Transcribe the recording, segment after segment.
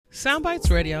Soundbites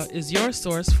Radio is your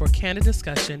source for candid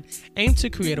discussion aimed to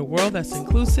create a world that's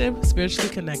inclusive, spiritually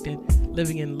connected,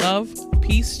 living in love,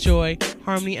 peace, joy,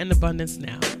 harmony, and abundance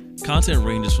now. Content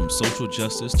ranges from social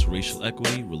justice to racial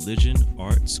equity, religion,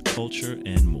 arts, culture,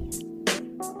 and more.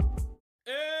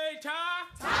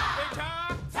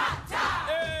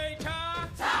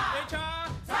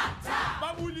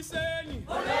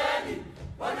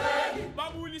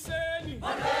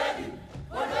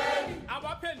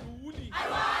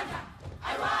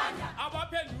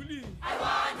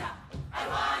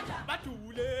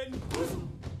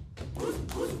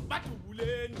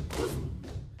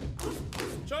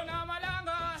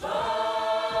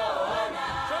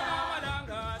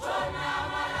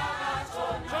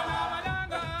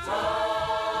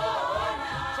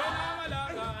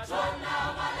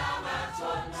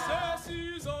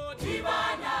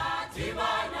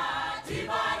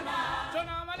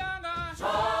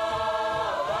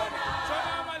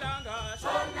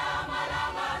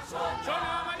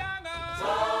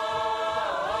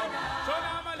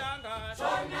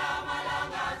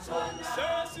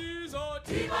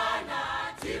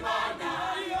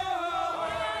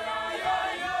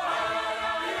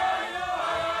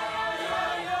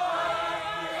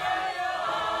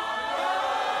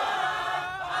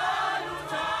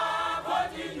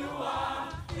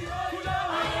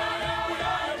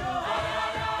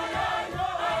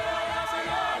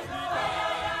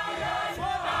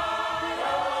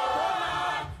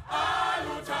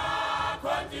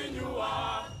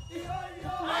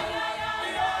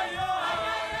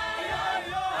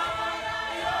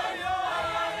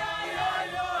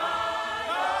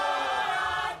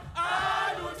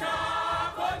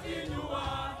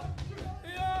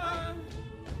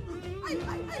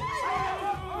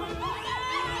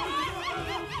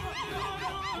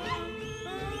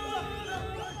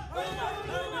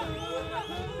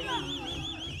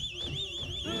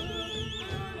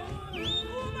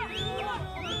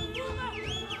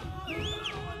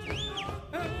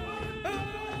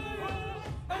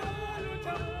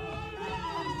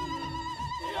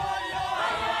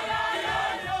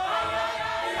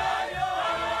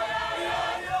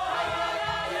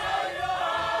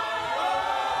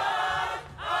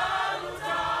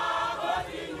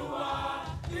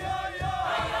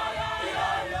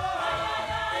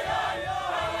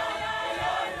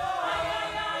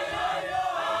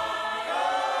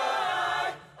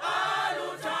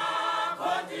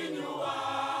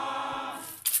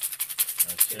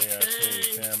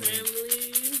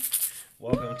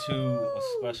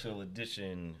 Special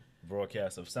edition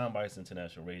broadcast of Soundbites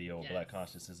International Radio. Yes. Black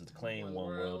consciousness is the claim, one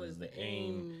world is the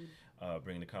aim.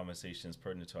 Bringing the conversations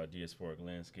pertinent to our diasporic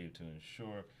landscape to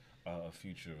ensure a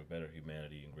future of a better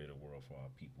humanity and greater world for our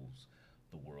peoples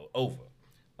the world over.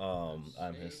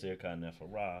 I'm Hesir Khan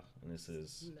Neferah, and this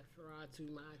is Neferah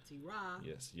Tumati Ra.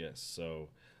 Yes. So,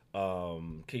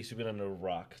 in case you've been under a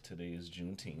rock, today is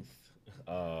Juneteenth,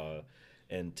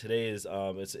 and today is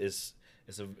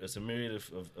it's a myriad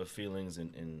of feelings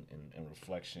and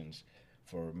reflections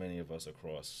for many of us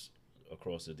across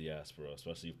the diaspora,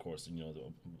 especially, of course, the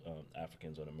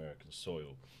Africans on American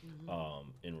soil,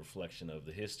 in reflection of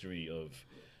the history of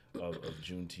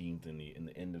Juneteenth and the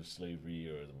end of slavery,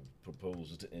 or the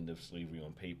proposal to end of slavery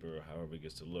on paper, or however it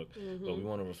gets to look. But we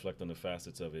want to reflect on the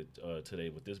facets of it today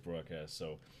with this broadcast.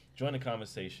 So join the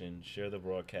conversation, share the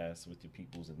broadcast with your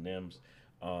peoples and thems.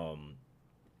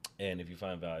 And if you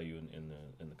find value in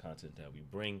the content that we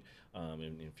bring,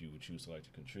 and if you would choose to like to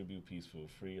contribute, please feel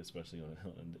free, especially on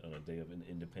a day of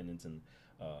independence and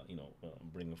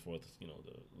bringing forth the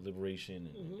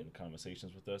liberation and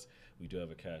conversations with us. We do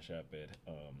have a Cash App at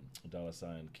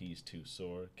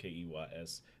 $Keys2SOAR,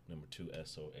 KEYS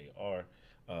 2SOAR.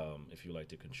 If you like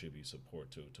to contribute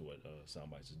support to what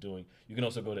Soundbites is doing, you can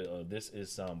also go to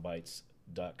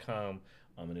thisissoundbites.com.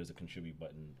 And there's a contribute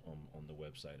button on the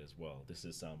website as well. This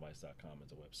is soundbites.com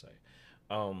as a website.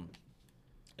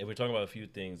 If we're talking about a few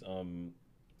things,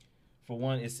 for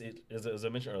one, as I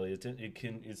mentioned earlier,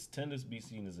 it's tended to be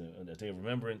seen as a day of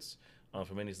remembrance.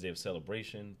 For many, it's a day of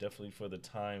celebration. Definitely for the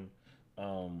time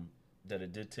that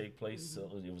it did take place, so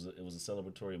it was a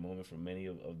celebratory moment for many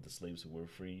of the slaves who were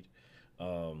freed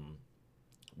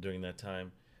during that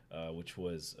time. Which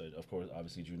was, of course,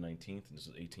 obviously June 19th, and this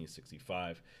was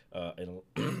 1865. And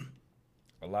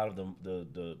a lot of the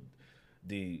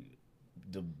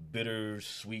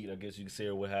bittersweet, I guess you could say,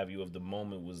 or what have you, of the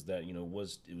moment was that it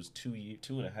was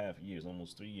 2.5 years,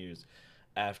 almost 3 years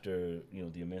after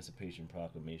the Emancipation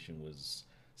Proclamation was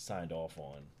signed off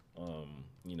on.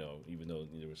 Even though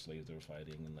there were slaves that were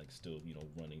fighting and still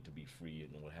running to be free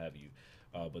and what have you,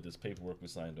 but this paperwork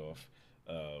was signed off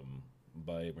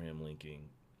by Abraham Lincoln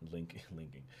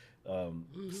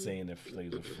saying that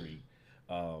slaves were free,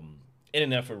 in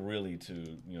an effort really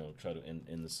to try to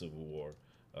end the Civil War.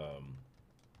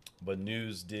 But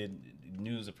news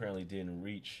apparently didn't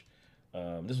reach.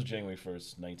 This was January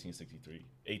 1st,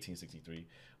 1863.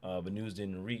 But news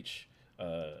didn't reach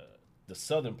the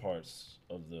southern parts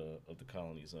of the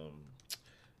colonies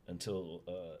until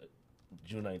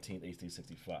June 19th,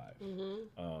 1865.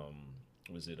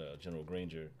 Was it General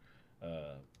Granger?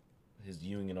 His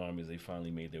Union armies, they finally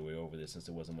made their way over there since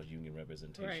there wasn't much Union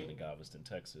representation in Galveston,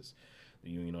 Texas. The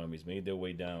Union armies made their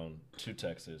way down to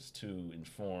Texas to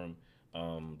inform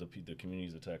the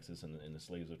communities of Texas and the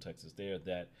slaves of Texas there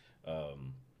that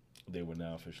they were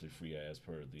now officially free as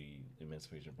per the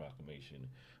Emancipation Proclamation.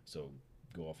 So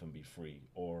go off and be free,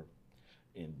 or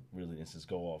in really instance,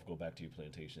 go back to your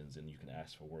plantations, and you can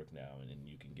ask for work now, and then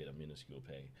you can get a minuscule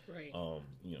pay. Right.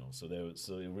 So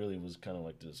it really was kind of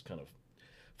like this kind of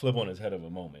flip on its head of a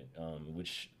moment,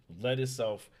 which led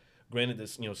itself. Granted,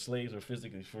 this slaves are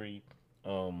physically free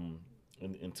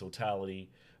in totality,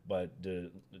 but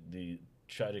the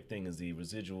tragic thing is the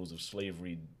residuals of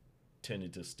slavery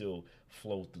tended to still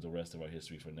flow through the rest of our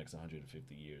history for the next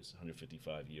 150 years,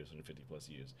 155 years, 150 plus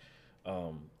years,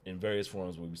 in various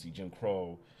forms where we see Jim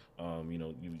Crow. We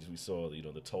saw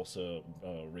the Tulsa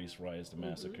race riots, the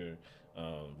massacre,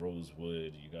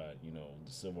 Rosewood. You got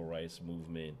the civil rights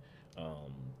movement.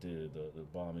 The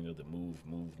bombing of the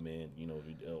movement,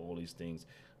 all these things,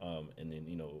 and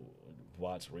then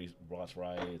Watts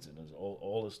riots, and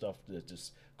all the stuff that's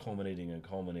just culminating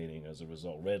as a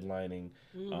result. Redlining,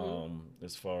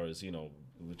 as far as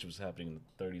which was happening in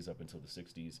the 30s up until the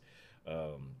 60s,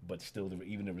 but still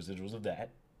even the residuals of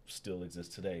that still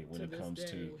exist today when it comes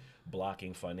to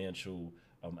blocking financial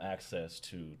access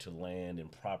to land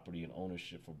and property and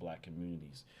ownership for Black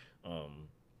communities.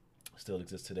 Still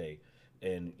exists today.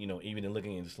 And even in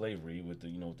looking into slavery with the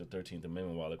the 13th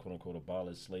Amendment, while they quote unquote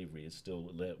abolished slavery, it's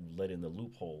still let in the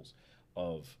loopholes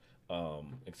of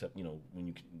except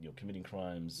when you committing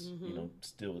crimes,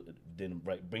 still then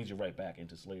brings you right back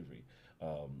into slavery,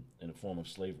 in a form of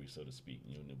slavery, so to speak,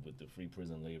 with the free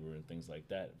prison labor and things like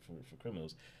that for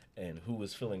criminals. And who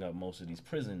is filling up most of these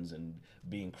prisons and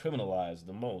being criminalized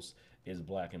the most is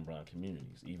Black and brown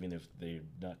communities, even if they're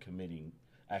not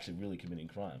actually really committing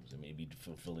crimes. They may be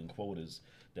fulfilling quotas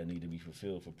that need to be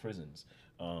fulfilled for prisons,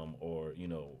 or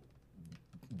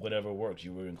whatever works.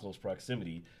 You were in close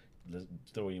proximity, let's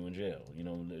throw you in jail.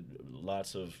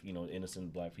 Lots of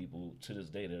innocent Black people to this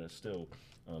day that are still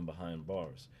behind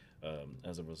bars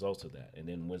as a result of that. And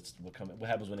then what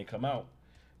happens when they come out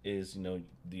is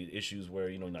the issues where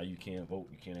now you can't vote,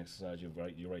 you can't exercise your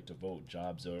right to vote.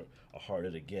 Jobs are harder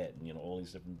to get, and all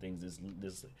these different things.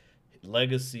 This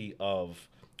legacy of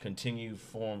continued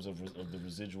forms of the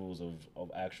residuals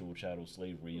of actual chattel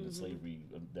slavery and the slavery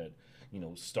that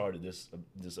started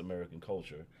this American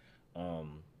culture,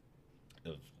 of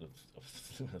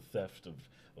theft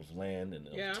of land and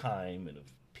of time and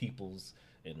of peoples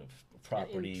and of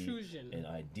property and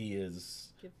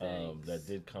ideas that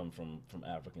did come from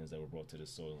Africans that were brought to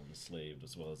this soil and enslaved,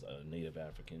 as well as Native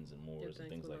Africans and Moors and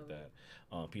things like that.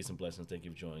 Peace and blessings. Thank you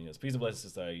for joining us. Peace and blessings,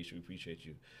 Sister Aisha. We appreciate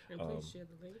you. And please share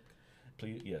the link.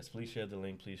 Please share the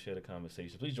link. Please share the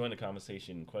conversation. Please join the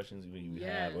conversation. Questions you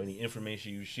have, or any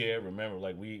information you share. Remember,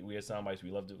 like we at Soundbites,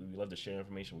 we love to share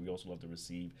information. But we also love to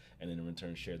receive, and then in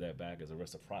return share that back as a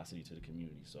reciprocity to the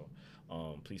community. So,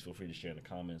 please feel free to share in the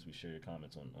comments. We share your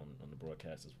comments on the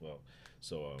broadcast as well.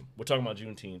 So we're talking about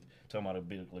Juneteenth. Talking about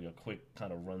a quick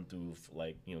kind of run through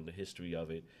of the history of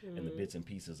it and the bits and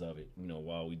pieces of it.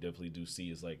 While we definitely do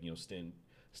see is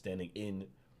standing in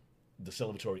the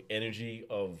celebratory energy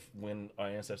of when our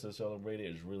ancestors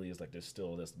celebrated,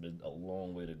 there's been a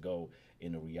long way to go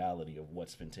in the reality of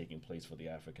what's been taking place for the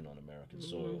African on American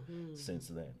soil since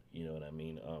then. You know what I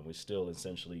mean? We still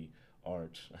essentially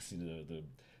aren't. I see the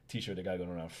T-shirt that got going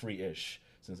around free-ish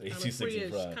since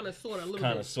 1865. Kind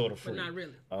of sort of free,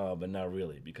 but not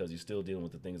really, because you're still dealing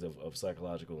with the things of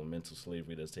psychological and mental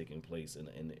slavery that's taking place, and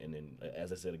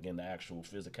as I said again, the actual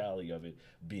physicality of it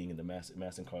being in the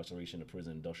mass incarceration, the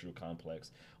prison industrial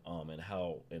complex, and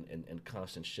how and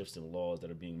constant shifts in laws that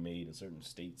are being made in certain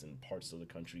states and parts of the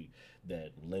country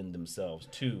that lend themselves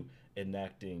to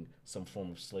enacting some form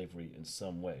of slavery in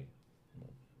some way.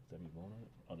 Is that me blowing on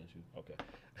it? Oh, that's you. Okay.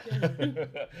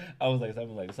 I was like,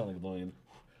 something like it sounded like blowing.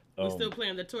 We're still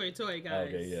playing the Toy guys.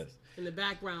 Okay, yes. In the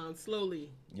background,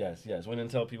 slowly. Yes. We didn't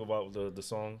tell people about the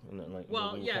song and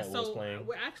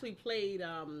we actually played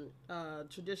a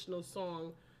traditional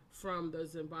song from the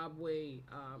Zimbabwe,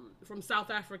 from South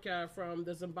Africa, from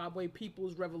the Zimbabwe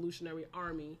People's Revolutionary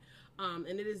Army. And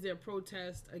it is their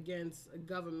protest against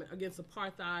government, against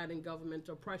apartheid and government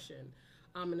oppression.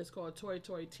 And it's called Toyi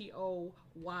Toyi, Toyi.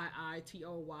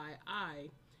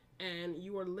 And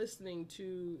you are listening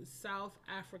to South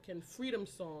African Freedom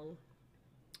Song,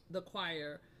 the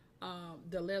choir,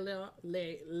 the Lelila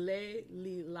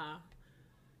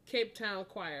Cape Town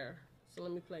Choir. So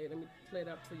let me play it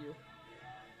up for you.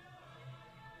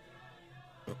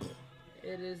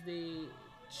 It is the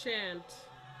chant,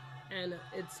 and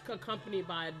it's accompanied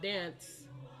by a dance.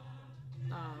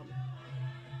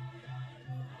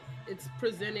 It's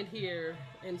presented here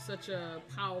in such a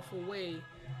powerful way.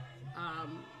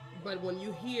 But when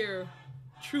you hear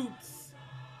troops,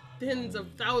 tens of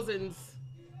thousands,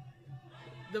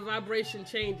 the vibration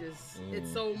changes.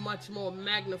 It's so much more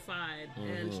magnified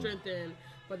and strengthened.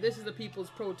 But this is the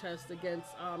people's protest against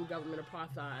government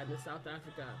apartheid in South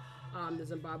Africa, the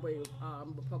Zimbabwe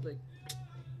Republic,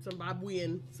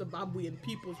 Zimbabwean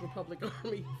People's Republic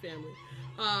Army family.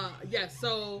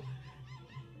 So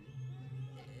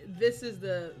this is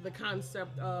the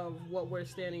concept of what we're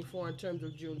standing for in terms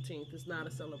of Juneteenth. It's not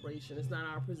a celebration. It's not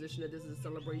our position that this is a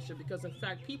celebration, because in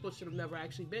fact people should have never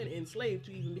actually been enslaved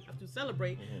to even have to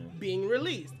celebrate being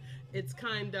released. It's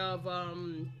kind of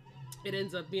it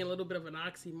ends up being a little bit of an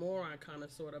oxymoron, kind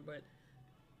of, sort of, but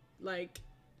like,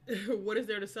 what is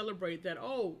there to celebrate that?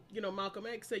 Oh, Malcolm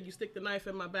X said you stick the knife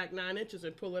in my back 9 inches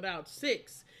and pull it out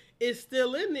 6. It's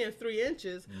still in there 3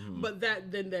 inches, but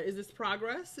is this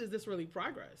progress? Is this really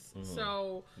progress?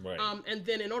 So, right. And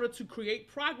then in order to create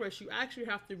progress, you actually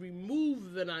have to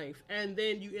remove the knife, and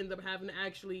then you end up having to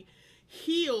actually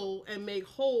heal and make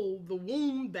whole the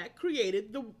wound that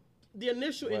created the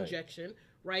initial injection,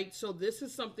 right? So this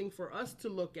is something for us to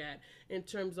look at in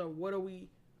terms of what are we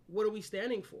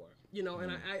standing for? And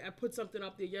I put something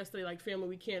up there yesterday, like, family,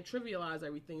 we can't trivialize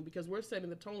everything, because we're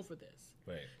setting the tone for this.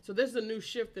 Right. So this is a new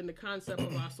shift in the concept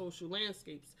of our social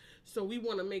landscapes. So we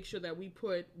want to make sure that we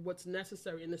put what's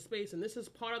necessary in the space. And this is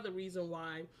part of the reason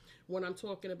why, when I'm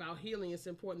talking about healing, it's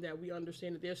important that we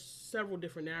understand that there's several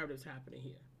different narratives happening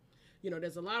here.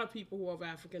 There's a lot of people who are of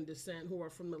African descent, who are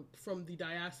from the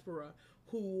diaspora,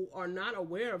 who are not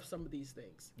aware of some of these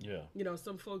things. Yeah.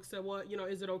 Some folks said, well,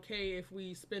 is it okay if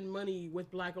we spend money with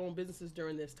Black-owned businesses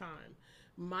during this time?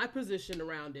 My position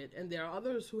around it, and there are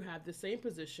others who have the same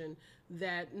position,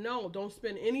 that no, don't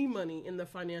spend any money in the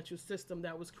financial system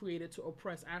that was created to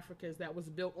oppress Africans, that was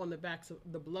built on the backs of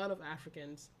the blood of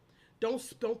Africans.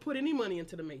 Don't put any money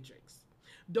into the matrix.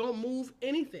 Don't move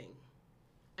anything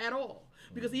at all.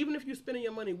 Because even if you're spending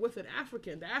your money with an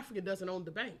African, the African doesn't own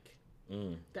the bank.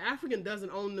 The African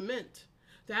doesn't own the mint.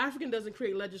 The African doesn't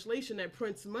create legislation that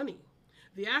prints money.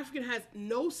 The African has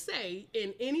no say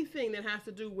in anything that has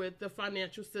to do with the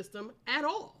financial system at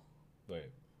all.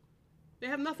 Right. They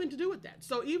have nothing to do with that.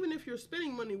 So even if you're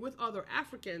spending money with other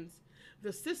Africans,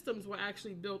 the systems were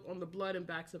actually built on the blood and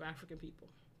backs of African people.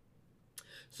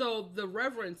 So the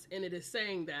reverence in it is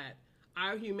saying that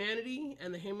our humanity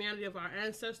and the humanity of our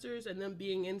ancestors, and them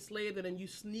being enslaved, and then you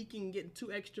sneaking, getting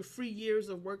 2 extra free years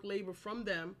of work labor from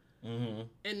them,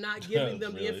 and not giving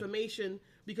them the information,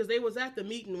 because they was at the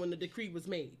meeting when the decree was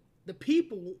made. The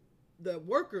people, the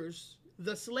workers,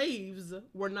 the slaves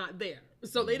were not there.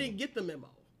 So they didn't get the memo.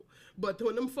 But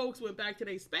when them folks went back to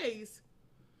their space,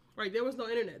 right, there was no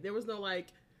internet. There was no, like,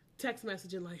 text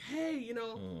messaging like, hey,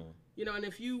 and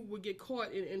if you would get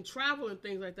caught in travel and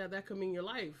things like that, that could mean your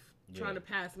life. Trying to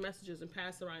pass messages and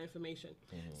pass around information.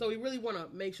 So we really want to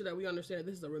make sure that we understand that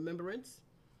this is a remembrance.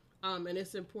 And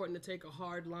it's important to take a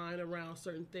hard line around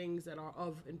certain things that are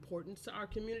of importance to our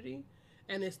community.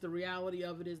 And it's the reality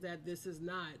of it is that this is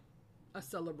not a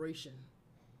celebration.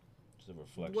 It's a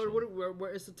reflection.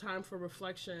 Where it's a time for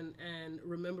reflection and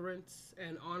remembrance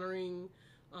and honoring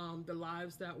the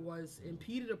lives that was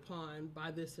impeded upon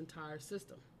by this entire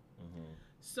system.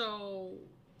 So...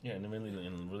 Yeah, and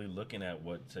really looking at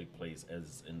what took place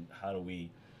and how do we,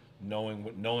 knowing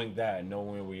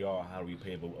where we are, how do we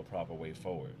pave a proper way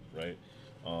forward, right?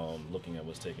 Looking at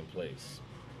what's taking place.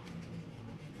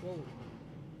 Whoa.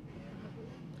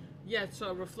 Yeah,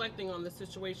 so reflecting on the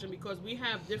situation, because we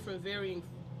have different varying,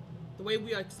 the way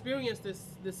we experience this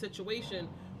situation,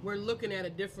 we're looking at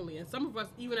it differently. And some of us,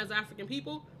 even as African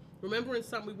people, remembering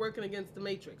something, we're working against the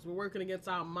matrix. We're working against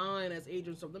our mind as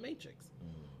agents of the matrix.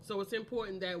 So it's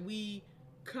important that we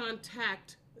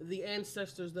contact the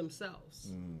ancestors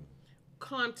themselves.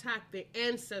 Contact the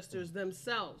ancestors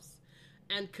themselves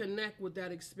and connect with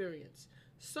that experience.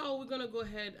 So we're going to go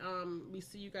ahead. We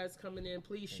see you guys coming in.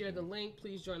 Please share the link.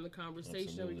 Please join the conversation.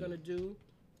 Absolutely. We're going to do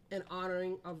an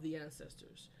honoring of the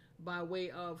ancestors. by way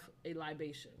of a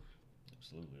libation.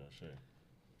 Absolutely, Ashe.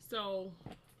 So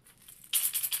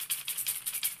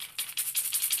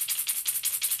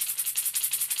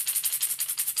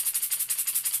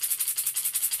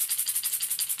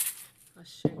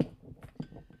Ashe.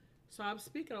 So I'm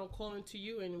speaking, I'm calling to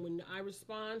you, and when I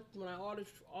respond, when I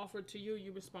offer to you,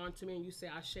 you respond to me and you say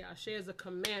Ashe. Ashe is a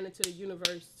command into the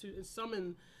universe to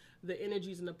summon the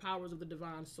energies and the powers of the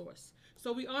divine source.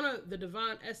 So we honor the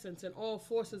divine essence and all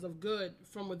forces of good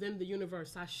from within the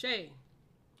universe. Ashe.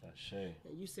 Ashe.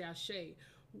 And you say Ashe.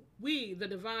 We, the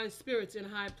divine spirits in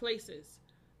high places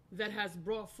that has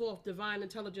brought forth divine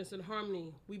intelligence and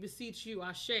harmony, we beseech you,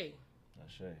 Ashe.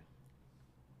 Ashe.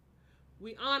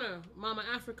 We honor Mama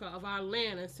Africa of our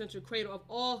land and central cradle of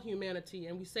all humanity,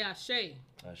 and we say Ashe.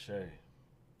 Ashe.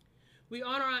 We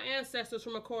honor our ancestors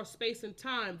from across space and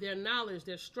time, their knowledge,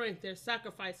 their strength, their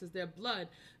sacrifices, their blood,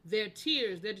 their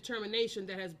tears, their determination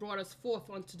that has brought us forth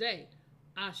on today.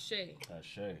 Ashe.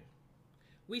 Ashe.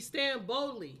 We stand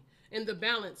boldly in the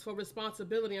balance for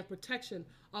responsibility and protection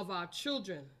of our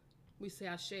children. We say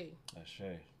Ashe.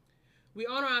 Ashe. We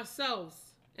honor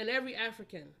ourselves and every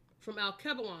African from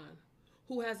Al-Kebalan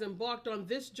who has embarked on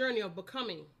this journey of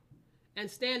becoming and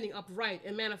standing upright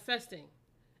and manifesting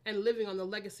and living on the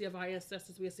legacy of our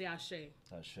ancestors. We say Ashe.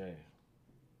 Ashe.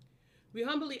 We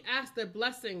humbly ask their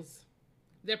blessings,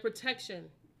 their protection,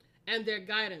 and their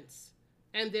guidance,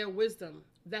 and their wisdom,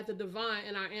 that the divine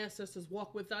and our ancestors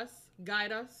walk with us,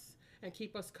 guide us, and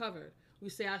keep us covered. We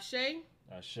say Ashe.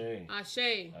 Ashe.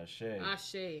 Ashe. Ashe.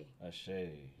 Ashe. Ashe.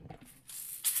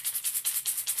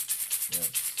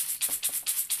 Yes.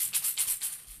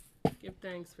 Give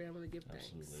thanks, family. Give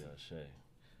thanks. Absolutely, Ashe.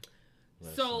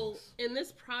 So, Blessings. in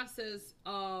this process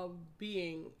of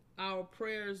being, our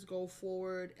prayers go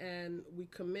forward and we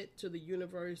commit to the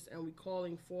universe and we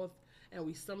calling forth and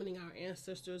we summoning our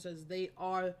ancestors as they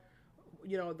are,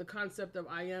 you know, the concept of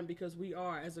I am, because we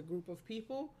are as a group of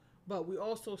people, but we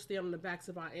also stand on the backs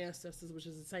of our ancestors, which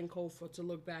is the same code for to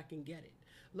look back and get it.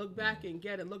 Look back and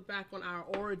get it. Look back on our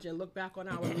origin. Look back on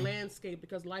our landscape,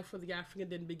 because life for the African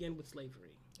didn't begin with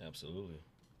slavery. Absolutely.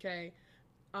 Okay.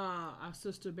 Our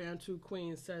sister Bantu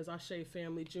Queen says, Ashe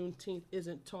family, Juneteenth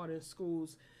isn't taught in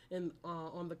schools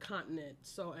on the continent,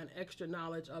 so an extra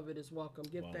knowledge of it is welcome.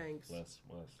 Give thanks. Bless.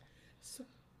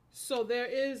 So there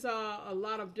is a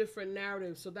lot of different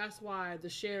narratives, so that's why the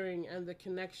sharing and the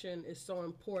connection is so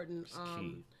important. It's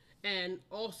key. And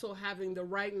also having the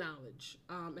right knowledge,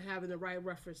 having the right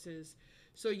references.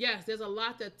 So yes, there's a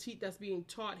lot that's being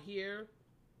taught here.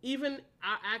 Even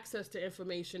our access to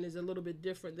information is a little bit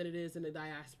different than it is in the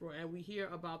diaspora, and we hear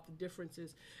about the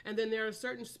differences. And then there are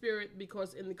certain spirit,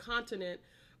 because in the continent,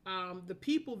 the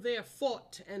people there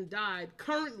fought and died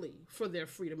currently for their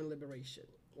freedom and liberation.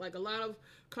 Like a lot of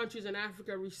countries in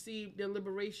Africa received their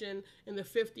liberation in the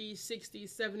 50s,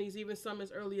 60s, 70s, even some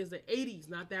as early as the 80s,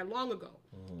 not that long ago.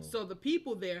 Mm-hmm. So the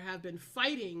people there have been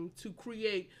fighting to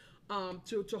create,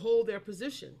 to hold their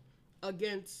position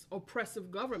against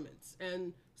oppressive governments.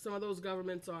 And some of those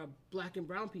governments are black and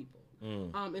brown people.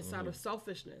 Inside of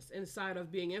selfishness, inside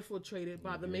of being infiltrated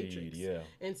by the matrix,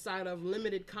 inside of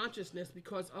limited consciousness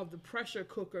because of the pressure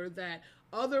cooker that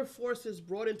other forces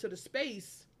brought into the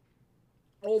space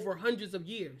over hundreds of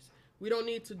years. We don't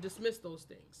need to dismiss those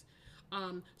things.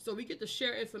 So we get to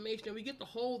share information and we get to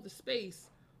hold the space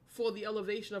for the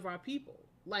elevation of our people,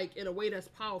 like in a way that's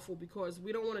powerful, because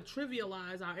we don't want to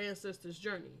trivialize our ancestors'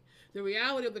 journey. The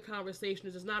reality of the conversation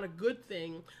is it's not a good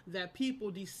thing that people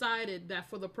decided that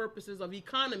for the purposes of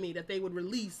economy that they would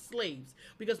release slaves.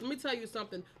 Because let me tell you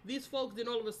something, these folks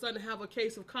didn't all of a sudden have a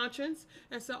case of conscience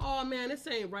and say, oh man, this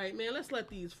ain't right, man, let's let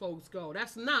these folks go.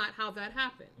 That's not how that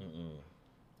happened.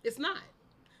 It's not.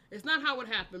 It's not how it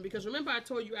happened, because remember I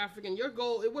told you, African, your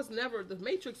goal, it was never, the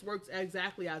matrix works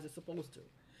exactly as it's supposed to.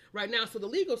 Right now, so the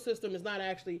legal system is not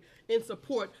actually in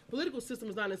support, political system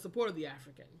is not in support of the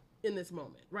African in this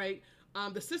moment, right?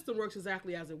 The system works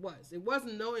exactly as it was. It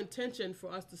wasn't no intention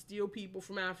for us to steal people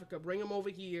from Africa, bring them over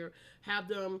here, have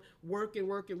them work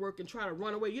and try to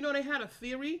run away. You know, they had a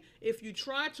theory, if you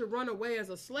tried to run away as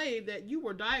a slave, that you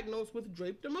were diagnosed with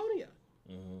drapetomania.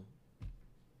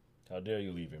 How dare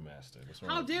you leave your master?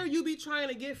 How dare you be trying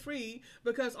to get free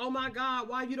because, oh my God,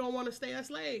 why you don't want to stay a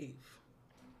slave?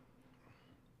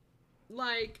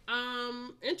 Like,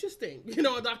 interesting. You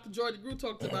know, Dr. Georgia Grew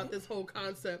talked about this whole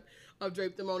concept of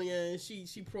drapetomania, and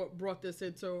she brought this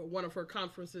into one of her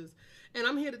conferences. And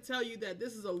I'm here to tell you that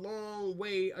this is a long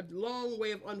way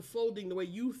of unfolding the way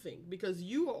you think, because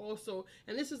you are also,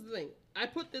 and this is the thing, I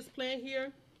put this plant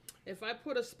here. If I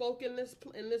put a spoke in this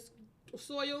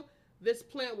soil, this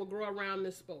plant will grow around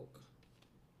this spoke.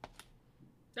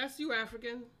 That's you,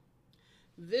 African.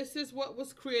 This is what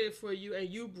was created for you, and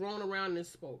you've grown around this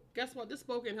spoke. Guess what? This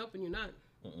spoke ain't helping you none.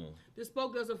 This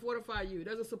spoke doesn't fortify you. It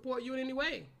doesn't support you in any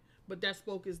way. But that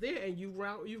spoke is there, and you've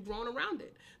grown around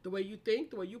it. The way you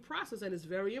think, the way you process, and it's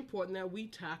very important that we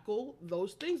tackle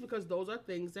those things, because those are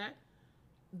things that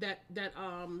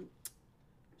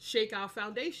shake our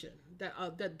foundation,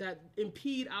 that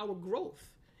impede our growth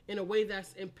in a way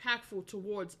that's impactful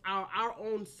towards our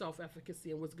own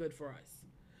self-efficacy and what's good for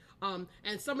us.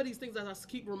 And some of these things, as I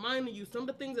keep reminding you, some of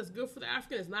the things that's good for the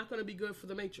African is not going to be good for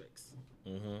the matrix.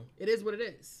 It is what it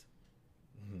is.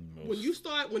 When you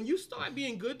start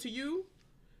being good to you,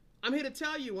 I'm here to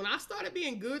tell you, when I started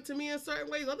being good to me in certain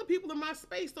ways, other people in my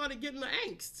space started getting the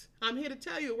angst. I'm here to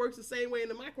tell you, it works the same way in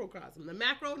the microcosm, the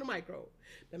macro and the micro.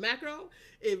 The macro,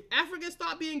 if Africans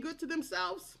start being good to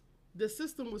themselves, the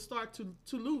system would start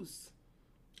to lose.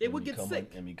 It would get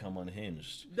sick and become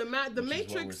unhinged. The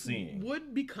matrix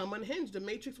would become unhinged. The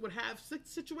matrix would have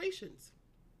situations.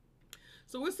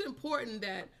 So it's important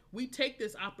that we take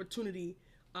this opportunity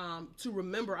to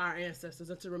remember our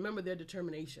ancestors and to remember their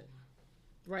determination.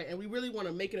 Right, and we really want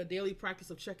to make it a daily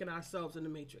practice of checking ourselves in the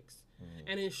matrix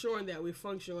and ensuring that we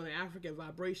function on an African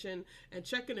vibration and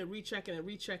checking and rechecking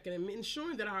and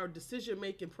ensuring that our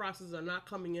decision-making processes are not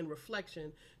coming in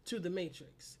reflection to the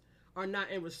matrix, are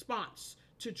not in response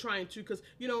to trying to, because,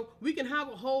 we can have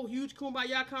a whole huge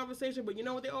kumbaya conversation, but you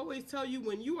know what they always tell you?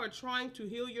 When you are trying to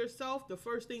heal yourself, the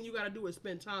first thing you got to do is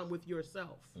spend time with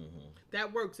yourself.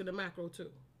 That works in the macro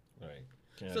too. Right.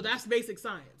 So that's basic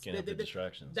science. Can't have the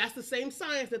distractions. That's the same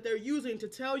science that they're using to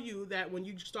tell you that when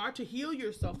you start to heal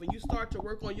yourself and you start to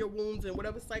work on your wounds and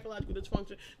whatever psychological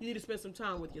dysfunction, you need to spend some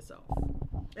time with yourself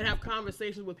and have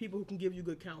conversations with people who can give you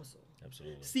good counsel.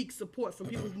 Absolutely. Seek support from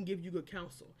people who can give you good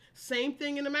counsel. Same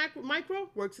thing in the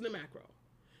micro works in the macro.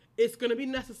 It's going to be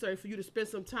necessary for you to spend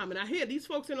some time. And I hear these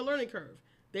folks in a learning curve.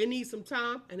 They need some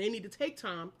time, and they need to take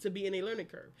time to be in a learning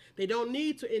curve. They don't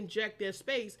need to inject their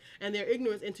space and their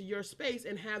ignorance into your space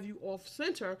and have you off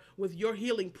center with your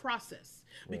healing process.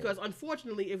 Because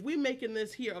unfortunately, if we're making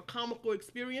this here a comical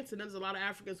experience, and there's a lot of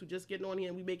Africans who just getting on here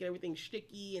and we making everything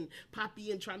sticky and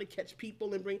poppy and trying to catch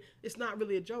people and it's not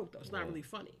really a joke though. It's not really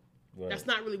funny. That's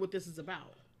not really what this is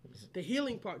about. The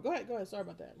healing part. Go ahead. Sorry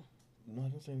about that. No, I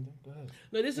didn't say anything. Go ahead.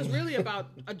 No, this is really about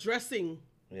addressing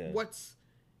what's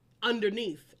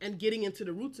underneath and getting into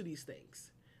the roots of these things.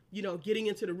 Getting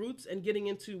into the roots and getting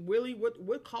into really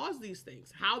what caused these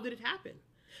things. How did it happen?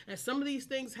 And some of these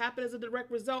things happen as a direct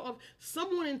result of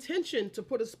someone's intention to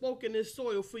put a spoke in this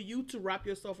soil for you to wrap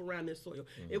yourself around this soil.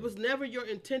 It was never your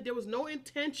intent. There was no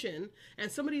intention.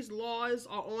 And some of these laws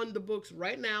are on the books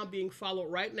right now, being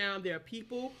followed right now. There are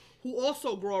people who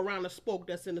also grow around a spoke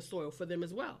that's in the soil for them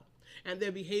as well. And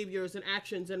their behaviors and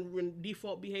actions and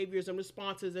default behaviors and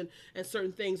responses and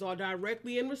certain things are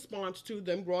directly in response to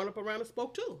them growing up around a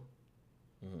spoke too.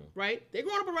 Right? They're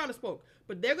growing up around a spoke,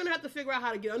 but they're going to have to figure out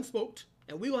how to get unspoked,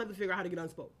 and we're going to have to figure out how to get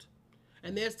unspoked.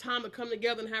 And there's time to come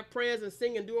together and have prayers and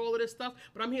sing and do all of this stuff,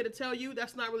 but I'm here to tell you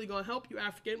that's not really going to help you,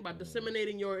 African, by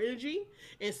disseminating your energy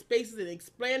in spaces and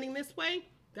expanding this way.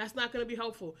 That's not going to be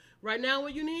helpful. Right now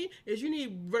what you need is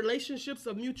relationships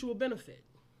of mutual benefit.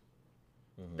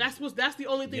 That's the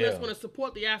only thing that's going to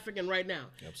support the African right now.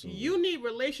 Absolutely. You need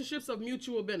relationships of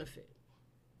mutual benefit.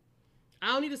 I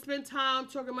don't need to spend time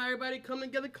talking about everybody come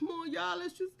together. Come on, y'all,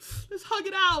 let's hug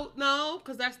it out. No,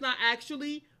 because that's not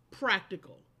actually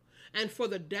practical. And for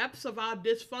the depths of our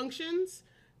dysfunctions,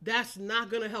 that's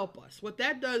not going to help us. What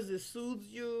that does is soothes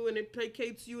you and it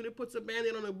placates you and it puts a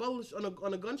band-aid on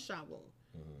a gunshot wound.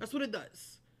 That's what it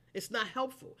does. It's not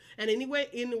helpful. And anyway,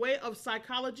 in the way of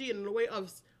psychology and in the way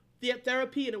of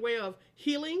therapy, in a way of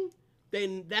healing,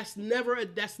 then that's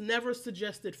never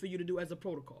suggested for you to do as a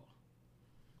protocol.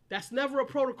 That's never a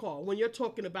protocol when you're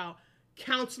talking about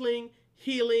counseling,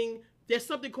 healing. There's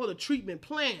something called a treatment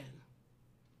plan.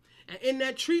 And in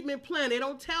that treatment plan, they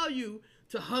don't tell you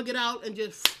to hug it out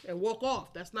and walk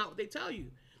off. That's not what they tell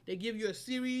you. They give you a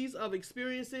series of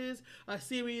experiences, a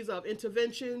series of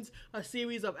interventions, a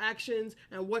series of actions,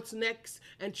 and what's next,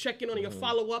 and checking on your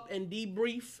follow-up and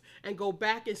debrief, and go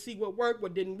back and see what worked,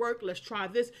 what didn't work. Let's try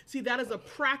this. See, that is a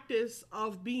practice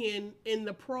of being in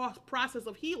the process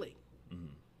of healing.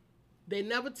 They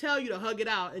never tell you to hug it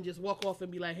out and just walk off and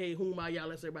be like, hey, y'all,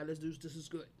 let's do this is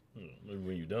good.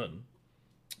 When you're done.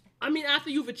 I mean, after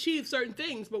you've achieved certain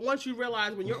things, but once you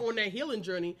realize when you're on that healing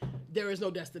journey, there is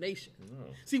no destination. No.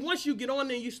 See, once you get on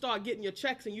there and you start getting your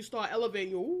checks and you start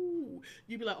elevating,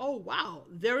 you be like, oh, wow,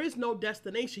 there is no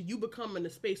destination. You become in a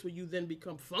space where you then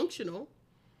become functional,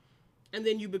 and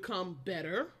then you become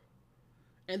better,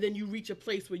 and then you reach a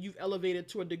place where you've elevated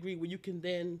to a degree where you can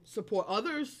then support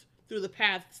others through the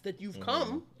paths that you've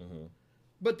come.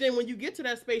 But then when you get to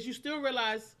that space, you still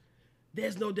realize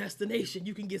there's no destination.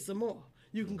 You can get some more.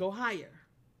 You can go higher.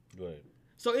 Right.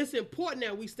 So it's important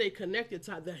that we stay connected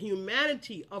to the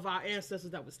humanity of our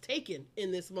ancestors that was taken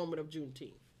in this moment of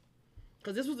Juneteenth.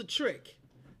 Because this was a trick.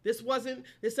 This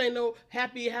ain't no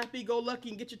happy, go lucky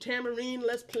and get your tambourine.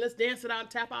 Let's dance it out and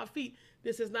tap our feet.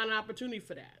 This is not an opportunity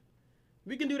for that.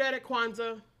 We can do that at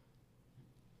Kwanzaa.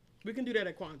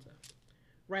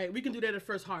 Right? We can do that at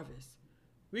first harvest.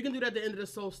 We can do that at the end of the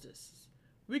solstice.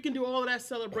 We can do all of that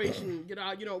celebration.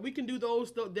 We can do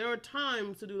those. There are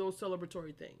times to do those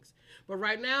celebratory things. But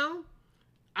right now,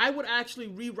 I would actually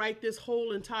rewrite this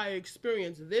whole entire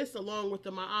experience. This, along with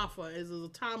the Ma'afa, is a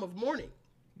time of mourning.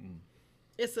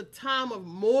 It's a time of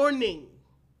mourning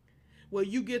where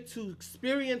you get to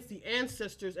experience the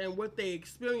ancestors and what they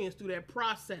experienced through that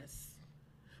process.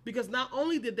 Because not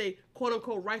only did they, quote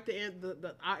unquote, write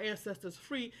our ancestors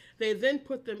free, they then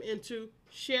put them into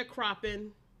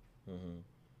sharecropping.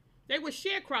 They were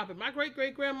sharecropping. My great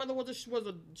grandmother was a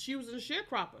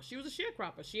sharecropper. She was a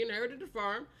sharecropper. She inherited the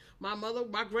farm. My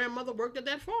grandmother worked at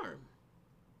that farm.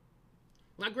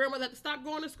 My grandmother had to stop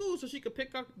going to school so she could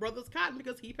pick her brother's cotton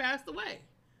because he passed away.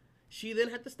 She then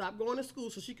had to stop going to school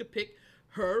so she could pick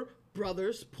her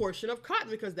brother's portion of cotton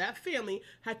because that family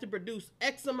had to produce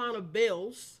X amount of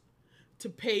bales to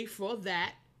pay for the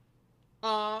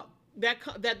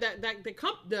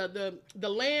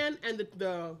land and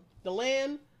the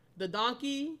land, the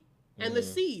donkey, and the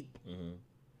seed.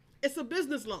 It's a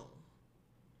business loan,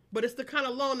 but it's the kind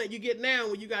of loan that you get now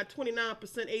when you got 29%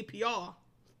 APR,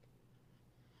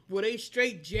 where they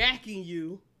straight jacking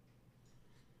you,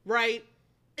 right?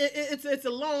 It's a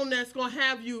loan that's gonna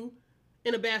have you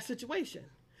in a bad situation,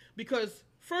 because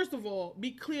first of all,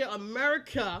 be clear,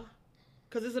 America,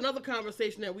 because there's another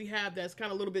conversation that we have that's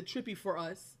kind of a little bit trippy for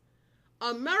us.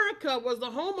 America was the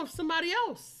home of somebody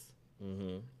else.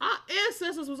 Our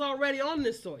ancestors was already on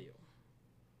this soil,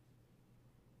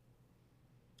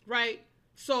 right?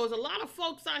 So there's a lot of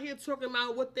folks out here talking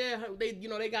about what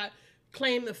they got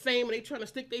claim the fame and they trying to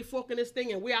stick their fork in this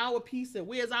thing and we're our piece and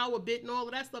where's our bit and all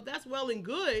of that stuff. That's well and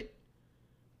good,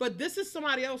 but this is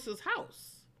somebody else's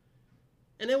house,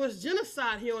 and there was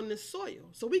genocide here on this soil,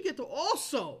 so we get to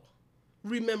also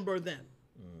remember them.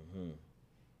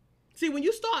 See, when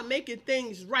you start making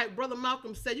things right, Brother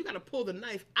Malcolm said you got to pull the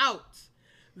knife out.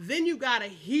 Then you got to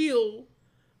heal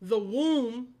the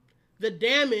wound, the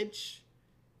damage.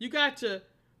 You got to,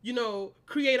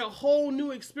 create a whole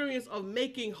new experience of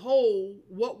making whole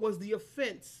what was the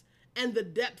offense and the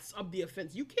depths of the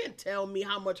offense. You can't tell me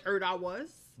how much hurt I was.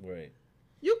 Right.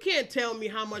 You can't tell me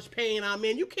how much pain I'm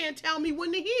in. You can't tell me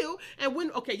when to heal and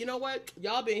when. Okay, you know what?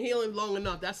 Y'all been healing long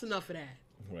enough. That's enough of that.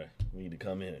 Right. We need to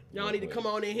come in. Y'all need to come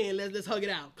on in here and let's hug it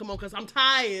out. Come on, because I'm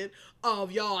tired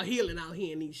of y'all healing out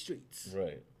here in these streets.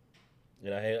 Right.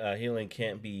 Our healing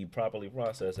can't be properly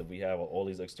processed if we have all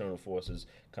these external forces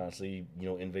constantly,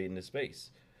 invading the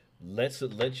space.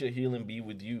 Let your healing be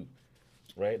with you,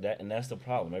 right? That's the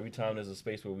problem. Every time there's a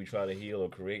space where we try to heal or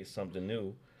create something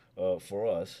new for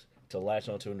us to latch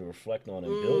onto and to reflect on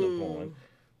and build upon,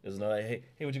 it's not like, hey,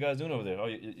 what you guys doing over there? Oh,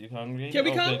 you hungry? Can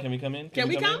we come? Can we come in? Can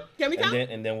we come?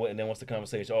 And then what's the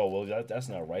conversation? Oh, well, that's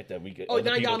not right. That we get. Oh,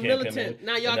 now y'all militant.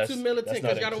 Now y'all too militant.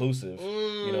 That's not inclusive.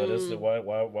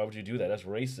 Why would you do that? That's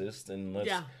racist. And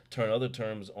let's turn other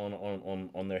terms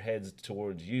on their heads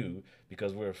towards you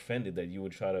because we're offended that you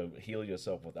would try to heal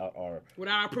yourself without our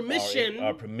permission.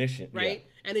 Our permission, right?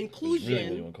 Yeah. And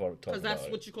inclusion, because that's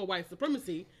what you call white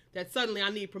supremacy. That suddenly I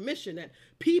need permission, that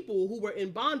people who were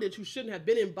in bondage, who shouldn't have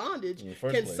been in bondage,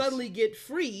 can suddenly get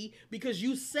free because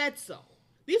you said so.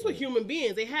 These were human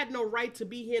beings. They had no right to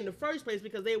be here in the first place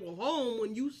because they were home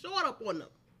when you showed up on them.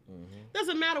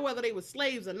 Doesn't matter whether they were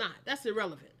slaves or not. That's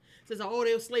irrelevant. It says, oh,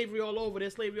 there was slavery all over.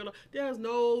 There's slavery all over. There's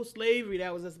no slavery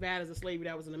that was as bad as the slavery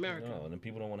that was in America. No, and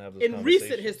people don't want to have this in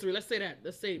recent history. Let's say that.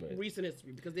 Let's say recent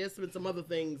history, because there's been some other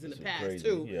things in the past,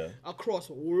 too, across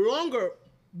longer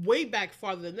way back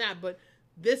farther than that, but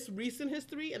this recent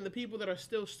history and the people that are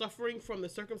still suffering from the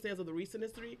circumstance of the recent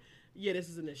history, this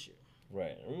is an issue.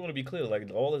 Right. We want to be clear,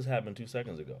 like all this happened 2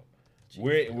 seconds ago.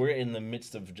 We're in the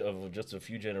midst of just a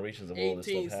few generations of all this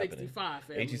stuff happening.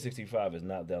 1865 is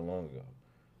not that long ago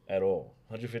at all.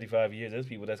 155 years, there's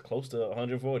people that's close to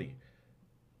 140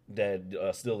 that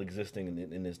are still existing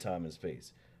in this time and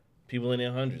space. People in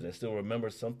their hundreds that still remember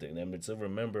something. They still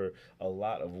remember a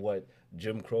lot of what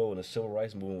Jim Crow and the Civil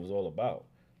Rights Movement was all about.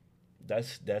 That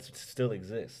still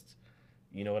exists.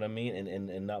 You know what I mean?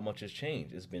 And not much has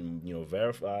changed. It's been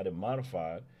verified and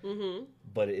modified,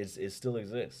 but it still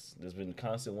exists. There's been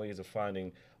constant ways of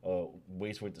finding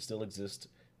ways for it to still exist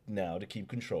now to keep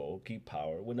control, keep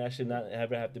power, when that should not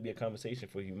ever have to be a conversation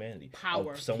for humanity.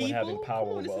 Power. Of someone People? having Come power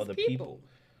on, over this is other people.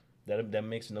 That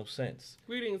makes no sense.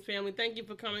 Greetings, family. Thank you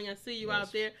for coming. I see you Yes.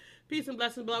 out there. Peace and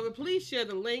blessings, beloved. Please share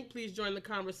the link. Please join the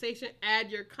conversation. Add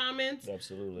your comments.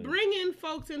 Absolutely. Bring in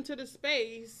folks into the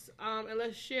space, and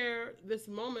let's share this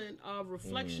moment of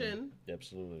reflection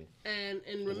Absolutely. and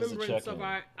in This is a remembrance of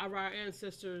check-in. our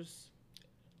ancestors,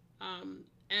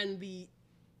 and the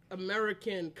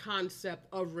American concept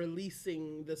of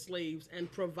releasing the slaves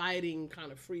and providing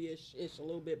kind of free-ish a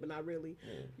little bit, but not really.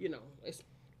 You know, it's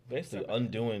Basically,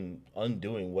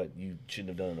 undoing what you shouldn't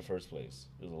have done in the first place.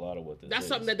 There's a lot of what this that's is.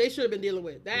 something that they should have been dealing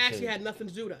with. That They actually should. had nothing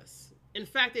to do with us. In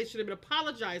fact, they should have been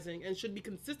apologizing and should be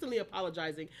consistently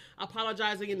apologizing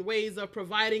in ways of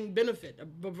providing benefit,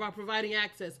 of providing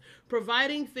access,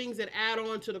 providing things that add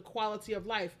on to the quality of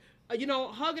life. You know,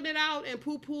 hugging it out and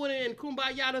poo-pooing it and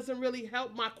kumbaya doesn't really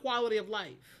help my quality of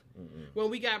life. When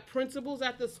we got principals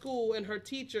at the school and her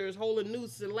teachers holding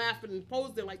nooses and laughing and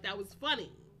posing like that was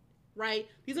funny, right?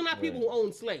 These are not people who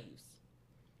own slaves.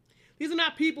 These are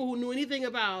not people who knew anything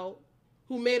about,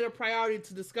 who made it a priority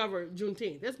to discover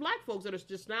Juneteenth. There's black folks that are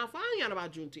just now finding out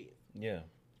about Juneteenth. Yeah.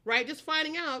 Right? Just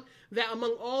finding out that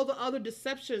among all the other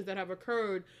deceptions that have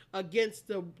occurred against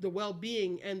the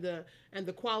well-being and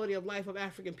the quality of life of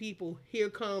African people, here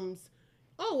comes,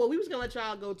 oh, well, we was going to let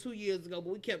y'all go 2 years ago,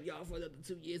 but we kept y'all for another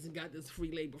 2 years and got this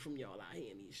free labor from y'all out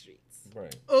here in these streets.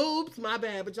 Right. Oops, my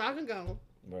bad, but y'all can go.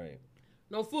 Right.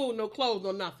 No food, no clothes,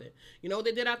 no nothing. You know what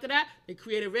they did after that? They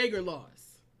created vagrant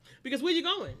laws. Because where you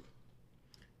going?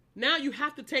 Now you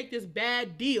have to take this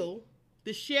bad deal,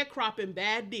 this sharecropping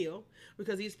bad deal,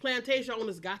 because these plantation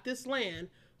owners got this land,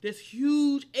 this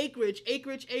huge acreage.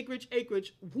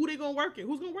 Who they gonna work it?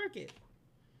 Who's gonna work it?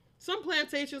 Some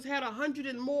plantations had 100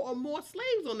 and more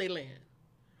slaves on their land,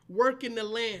 working the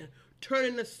land,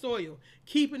 turning the soil,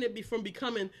 keeping it from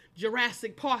becoming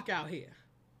Jurassic Park out here.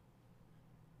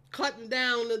 Cutting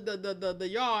down the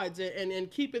yards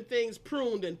and keeping things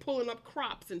pruned and pulling up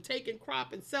crops and taking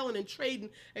crop and selling and trading,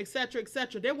 etc.,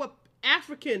 etc. There were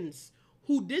Africans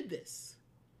who did this.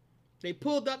 They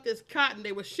pulled up this cotton.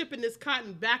 They were shipping this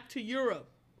cotton back to Europe.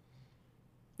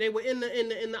 They were in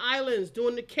the islands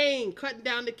doing the cane, cutting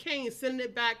down the cane, sending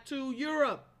it back to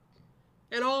Europe.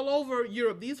 And all over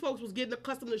Europe, these folks was getting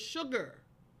accustomed to sugar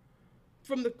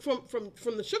from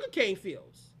the sugarcane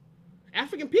fields.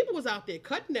 African people was out there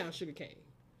cutting down sugarcane.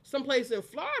 Some place in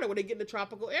Florida where they get in the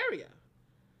tropical area.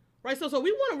 Right? So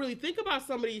we want to really think about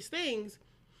some of these things.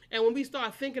 And when we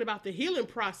start thinking about the healing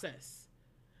process,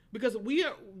 because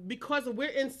we're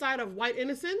inside of white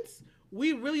innocence,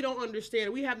 we really don't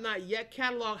understand. We have not yet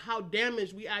cataloged how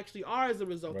damaged we actually are as a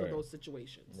result of those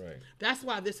situations. Right. That's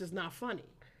why this is not funny.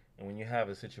 And when you have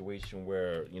a situation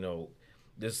where, you know,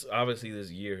 this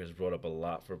year has brought up a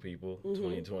lot for people.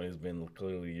 2020 has been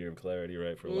clearly a year of clarity,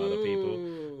 right, for a lot of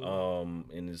people.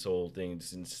 And this whole thing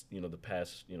since, you know, the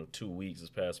past, 2 weeks, this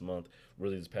past month,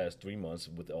 really this past 3 months,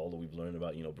 with all that we've learned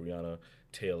about, Breonna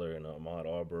Taylor and Ahmaud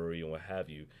Arbery and what have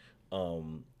you.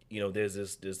 There's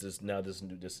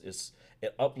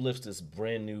it uplifts this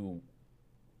brand new,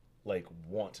 like,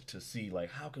 want to see,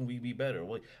 like, how can we be better?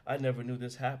 Well, I never knew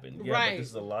this happened. Yeah, Right. but this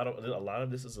is a lot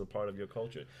of this is a part of your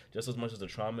culture, just as much as the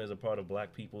trauma is a part of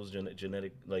Black people's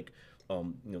genetic, like,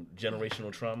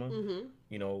 generational trauma.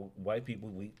 White people,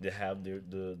 they have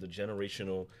the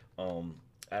generational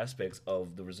aspects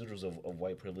of the residuals of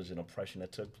white privilege and oppression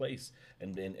that took place,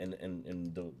 and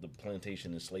the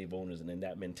plantation and slave owners, and then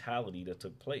that mentality that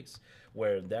took place,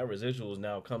 where that residuals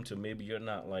now come to, maybe you're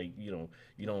not, like, you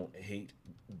don't hate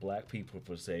Black people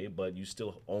per se, but you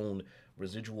still own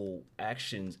residual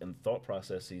actions and thought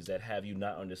processes that have you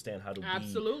not understand how to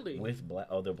Absolutely. be with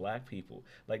other Black people.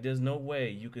 Like, there's no way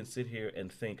you can sit here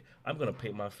and think, I'm going to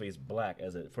paint my face black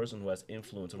as a person who has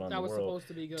influence around the That was world supposed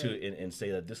to be good. and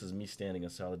say that this is me standing in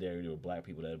solidarity with Black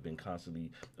people that have been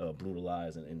constantly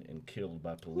brutalized and killed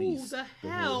by police. the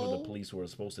hell? The police who are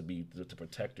supposed to be the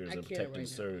protectors, I the can't protectors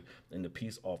right serve, and the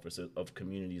peace officers of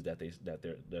communities that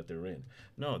they're in.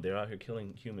 No, they're out here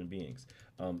killing human beings.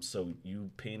 So you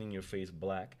painting your face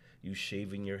black, you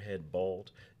shaving your head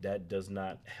bald, that does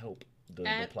not help the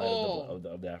plight of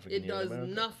the African It here in does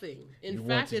America. nothing. In You want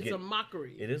fact, to it's get- a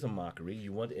mockery. It is a mockery.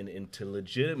 You want and to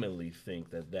legitimately think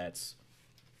that that's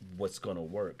what's going to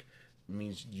work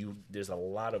means there's a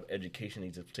lot of education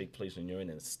needs to take place when you're in,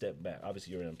 and step back.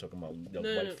 Obviously, I'm talking about the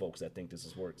white folks that think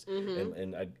this works,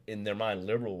 and in their mind,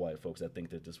 liberal white folks that think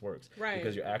that this works, Right.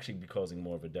 because you're actually causing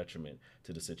more of a detriment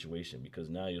to the situation, because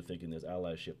now you're thinking there's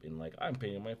allyship in, like, I'm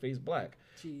painting my face black.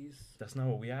 Jeez. That's not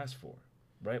what we asked for.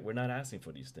 right? We're not asking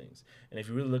for these things. And if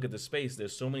you really look at the space,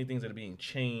 there's so many things that are being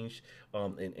changed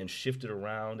and shifted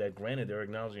around that, granted, they're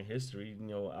acknowledging history,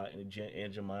 Aunt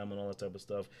Jemima and all that type of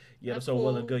stuff. Yeah, that's so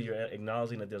well and good. You're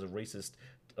acknowledging that there's a racist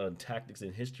tactics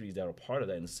and histories that are part of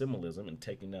that, and symbolism and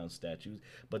taking down statues.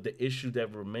 But the issue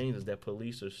that remains is that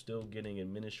police are still getting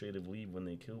administrative leave when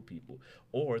they kill people,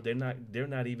 or they're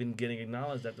not even getting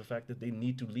acknowledged that the fact that they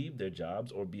need to leave their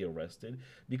jobs or be arrested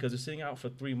because they're sitting out for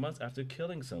 3 months after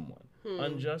killing someone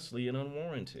unjustly and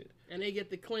unwarranted. And they get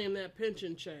to claim that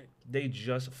pension check. They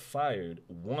just fired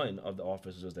one of the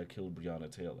officers that killed Breonna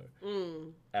Taylor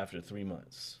after 3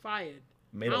 months. Fired.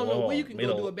 I don't know where you can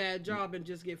go do a bad job and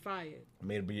just get fired.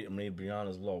 Made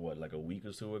Breonna's law, like a week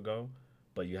or two ago?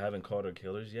 But you haven't caught her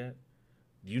killers yet?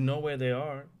 You know where they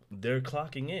are. They're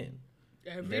clocking in.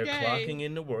 They're clocking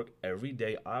in to work every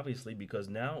day, obviously, because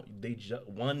now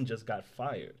one just got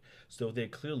fired. So they're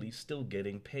clearly still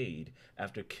getting paid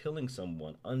after killing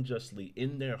someone unjustly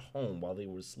in their home while they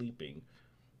were sleeping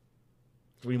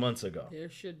 3 months ago. There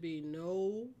should be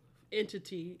no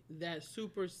entity that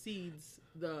supersedes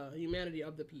the humanity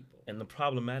of the people. And the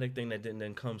problematic thing that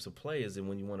then comes to play is that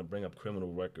when you want to bring up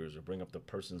criminal records or bring up the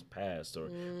person's past or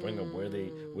bring up where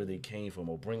they came from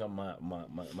or bring up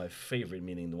my favorite,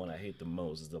 meaning the one I hate the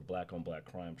most, is the black on black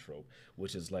crime trope,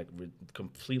 which is like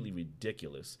completely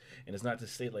ridiculous. And it's not to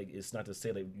say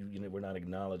we're not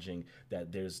acknowledging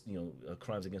that there's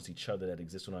crimes against each other that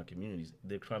exist in our communities.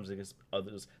 There are crimes against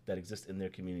others that exist in their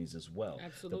communities as well.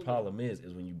 Absolutely. The problem is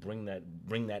when you bring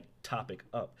that topic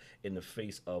up in the face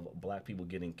of black people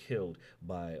getting killed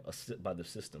by the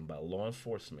system, by law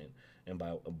enforcement, and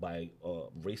by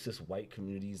racist white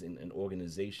communities and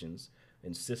organizations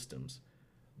and systems.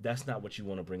 That's not what you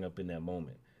want to bring up in that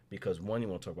moment. Because one, you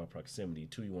want to talk about proximity.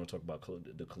 Two, you want to talk about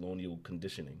the colonial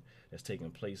conditioning that's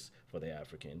taking place for the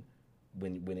African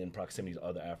when in proximity to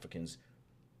other Africans.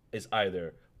 It's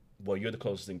either, well, you're the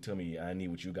closest thing to me, I need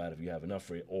what you got if you have enough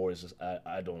for it, or it's just,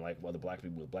 I don't like other black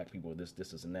people,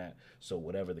 this, and that. So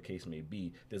whatever the case may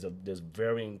be, there's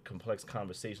varying complex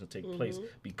conversations take place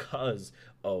because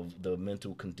of the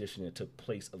mental condition that took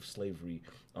place of slavery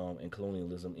and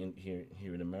colonialism here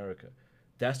in America.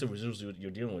 That's the results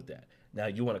you're dealing with that. Now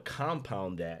you want to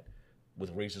compound that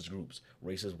with racist groups,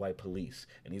 racist white police,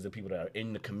 and these are people that are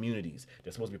in the communities.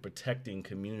 They're supposed to be protecting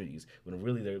communities when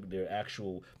really their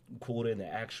actual quota and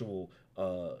their actual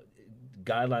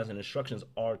guidelines and instructions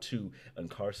are to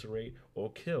incarcerate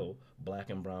or kill black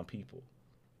and brown people.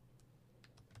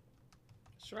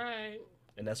 That's right.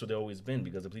 And that's what they've always been,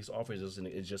 because the police officers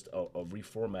is just a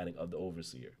reformatting of the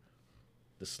overseer,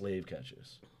 the slave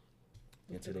catchers.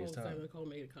 In today's time. Nicole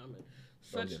made a comment.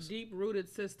 Such deep-rooted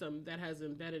system that has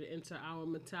embedded into our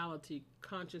mentality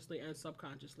consciously and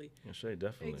subconsciously. Yeah, sure,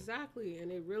 definitely. Exactly,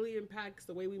 and it really impacts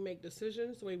the way we make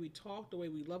decisions, the way we talk, the way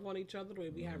we love on each other, the way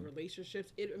we have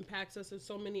relationships. It impacts us in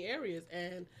so many areas,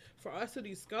 and for us to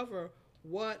discover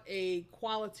what a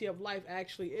quality of life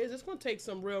actually is, it's going to take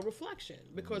some real reflection,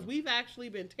 because we've actually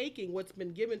been taking what's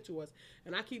been given to us,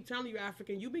 and I keep telling you,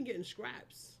 African, you've been getting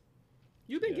scraps.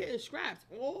 You've been getting scraps.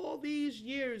 All these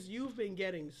years, you've been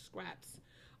getting scraps.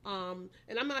 And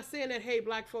I'm not saying that, hey,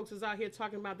 black folks is out here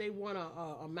talking about they want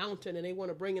a mountain and they want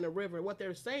to bring in a river. What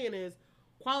they're saying is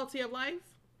quality of life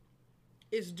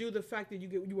is due to the fact that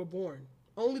you were born.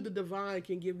 Only the divine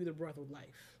can give you the breath of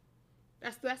life.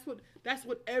 That's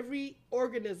what every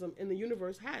organism in the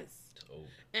universe has. Oh.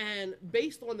 And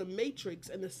based on the matrix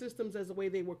and the systems as the way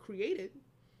they were created,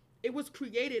 it was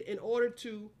created in order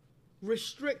to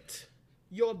restrict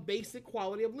your basic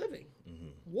quality of living.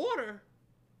 Water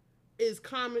is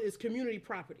community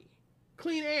property.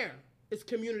 Clean air is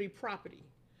community property.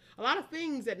 A lot of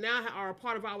things that now are a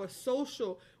part of our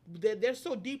social, they're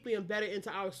so deeply embedded into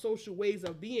our social ways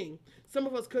of being. Some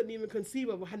of us couldn't even conceive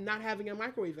of not having a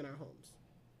microwave in our homes,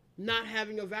 not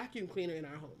having a vacuum cleaner in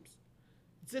our homes.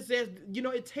 It's just,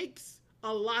 it takes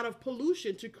a lot of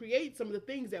pollution to create some of the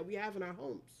things that we have in our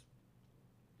homes.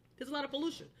 There's a lot of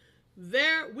pollution.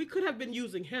 We could have been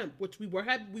using hemp, which we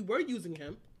were using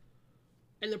hemp,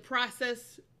 and the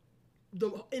process,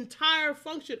 the entire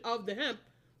function of the hemp,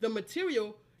 the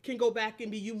material can go back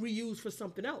and be reused for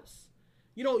something else.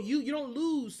 You don't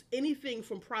lose anything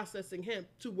from processing hemp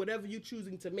to whatever you're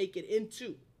choosing to make it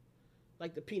into,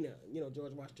 like the peanut.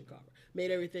 George Washington Carver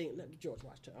made everything. Not George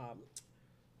Washington.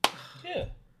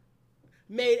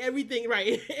 Made everything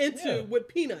right into with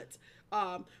peanuts.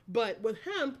 But with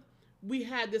hemp, we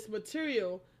had this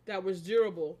material that was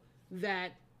durable,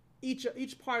 that each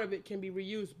part of it can be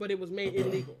reused, but it was made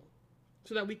illegal,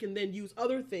 so that we can then use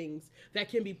other things that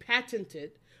can be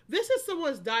patented This is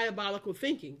someone's diabolical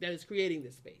thinking that is creating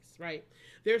this space, right?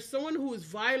 There's someone who is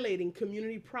violating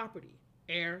community property,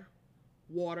 air,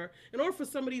 water. In order for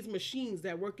some of these machines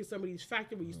that work in some of these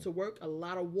factories to work, a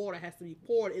lot of water has to be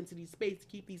poured into these spaces to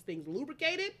keep these things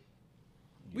lubricated.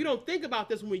 We don't think about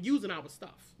this when we're using our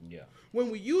stuff. Yeah. When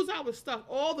we use our stuff,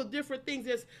 all the different things,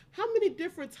 how many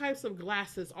different types of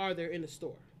glasses are there in the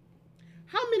store?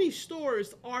 How many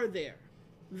stores are there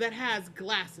that has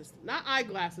glasses, not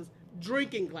eyeglasses,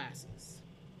 drinking glasses?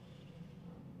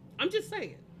 I'm just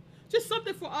saying. Just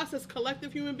something for us as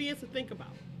collective human beings to think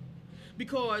about.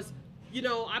 Because, you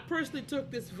know, I personally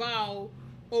took this vow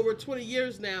over 20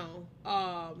 years now,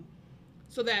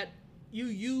 so that you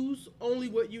use only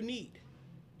what you need.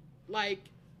 Like,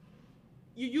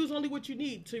 you use only what you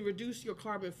need to reduce your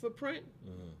carbon footprint.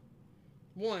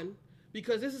 One,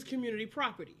 because this is community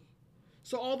property.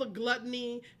 So all the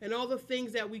gluttony and all the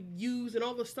things that we use and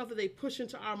all the stuff that they push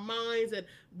into our minds, and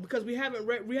because we hasn't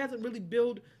really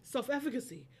built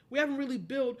self-efficacy. We haven't really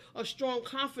built a strong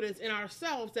confidence in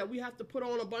ourselves that we have to put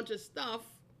on a bunch of stuff.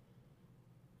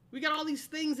 We got all these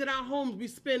things in our homes. We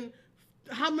spend,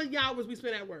 how many hours we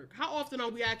spend at work? How often are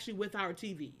we actually with our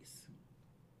TVs?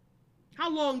 How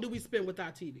long do we spend with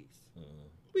our TVs?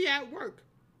 We at work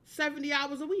 70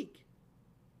 hours a week.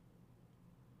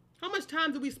 How much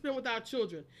time do we spend with our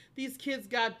children? These kids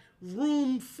got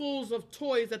roomfuls of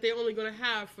toys that they're only going to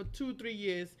have for 2-3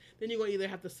 years. Then you're going to either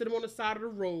have to sit them on the side of the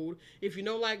road. If you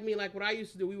know, like me, like what I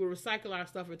used to do, we would recycle our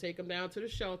stuff and take them down to the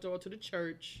shelter or to the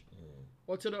church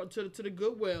or to the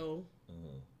Goodwill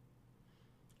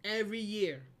every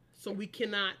year. So we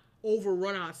cannot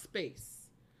overrun our space.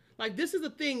 Like, this is the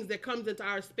things that comes into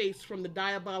our space from the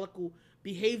diabolical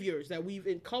behaviors that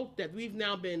we've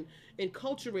now been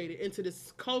enculturated into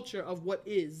this culture of what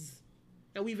is.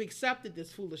 And we've accepted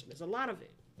this foolishness, a lot of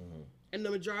it. And the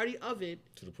majority of it.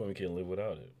 To the point we can't live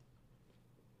without it.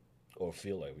 Or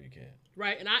feel like we can.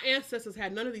 Right, and our ancestors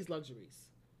had none of these luxuries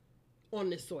on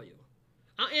this soil.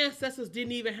 Our ancestors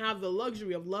didn't even have the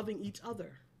luxury of loving each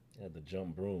other. They had the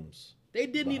jump brooms. They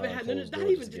didn't even have, not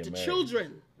even the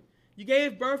children. You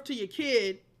gave birth to your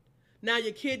kid, now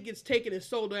your kid gets taken and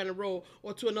sold down the road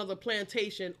or to another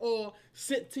plantation or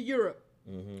sent to Europe.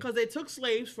 Because they took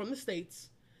slaves from the States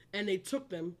and they took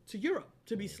them to Europe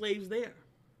to be slaves there.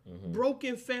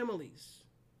 Broken families.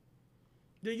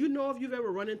 Do you know if you've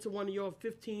ever run into one of your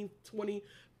 15, 20,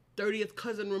 30th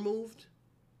cousin removed?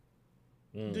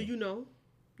 Do you know?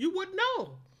 You wouldn't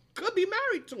know. Could be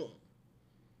married to him.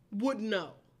 Wouldn't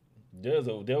know. There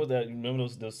was that. Remember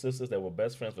those sisters that were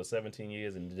best friends for 17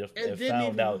 years and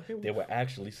found out they were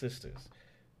actually sisters.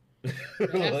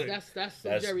 That's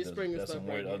some Jerry Springer stuff.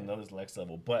 That's another next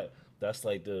level. But that's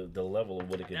like the level of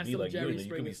what it could be like.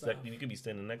 You could be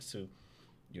standing next to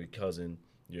your cousin,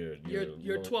 your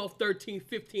 12th, 13th,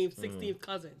 15th, 16th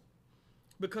cousin,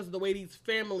 because of the way these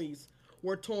families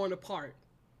were torn apart.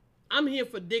 I'm here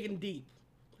for digging deep.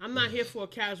 I'm not here for a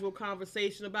casual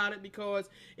conversation about it, because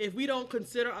if we don't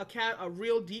consider a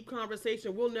real deep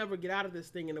conversation, we'll never get out of this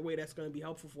thing in a way that's going to be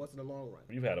helpful for us in the long run.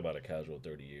 You've had about a casual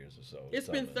 30 years or so. It's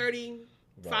been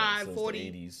 35,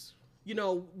 40. The 80s. You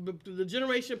know, the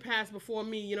generation past before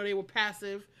me, you know, they were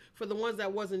passive. For the ones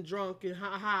that wasn't drunk and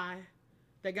high,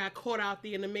 that got caught out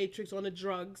there in the matrix on the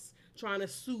drugs, trying to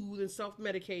soothe and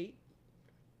self-medicate.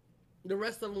 The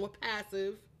rest of them were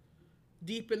passive,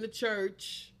 deep in the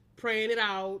church, praying it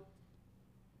out.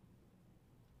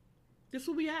 This is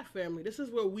where we at, family. This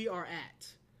is where we are at.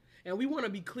 And we want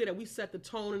to be clear that we set the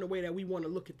tone in the way that we want to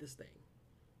look at this thing.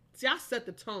 See, I set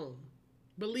the tone.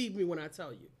 Believe me when I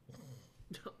tell you.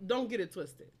 Don't get it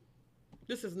twisted.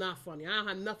 This is not funny. I don't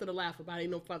have nothing to laugh about.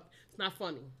 Ain't no fun. It's not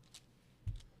funny.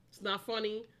 It's not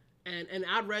funny. And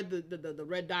I read the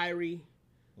Red Diary,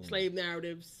 slave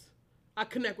narratives. I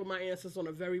connect with my ancestors on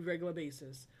a very regular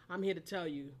basis. I'm here to tell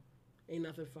you, ain't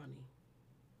nothing funny.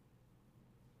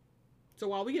 So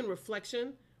while we in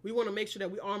reflection, we want to make sure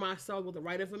that we arm ourselves with the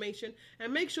right information,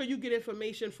 and make sure you get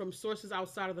information from sources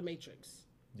outside of the matrix.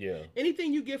 Yeah.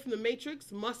 Anything you get from the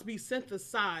matrix must be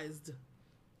synthesized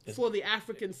for the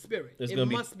African spirit. It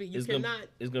must be. You cannot.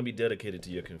 It's going to be dedicated to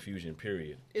your confusion,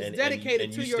 period. It's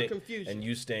dedicated to your confusion. And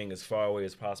you staying as far away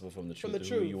as possible from the truth of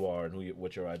who you are and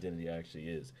what your identity actually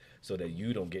is, so that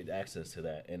you don't get access to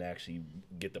that and actually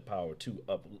get the power to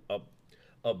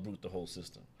uproot the whole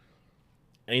system.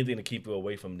 Anything to keep you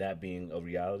away from that being a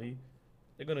reality,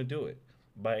 they're going to do it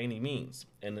by any means.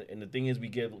 And the thing is,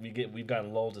 we've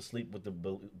gotten lulled to sleep with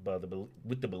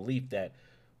the belief that,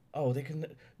 oh,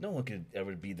 no one could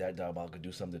ever be that diabolical,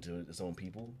 do something to its own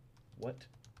people. What?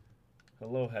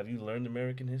 Hello, have you learned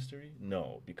American history?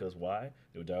 No, because why?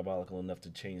 They were diabolical enough to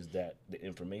change the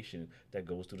information that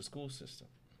goes to the school system.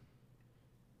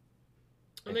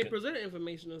 And they presented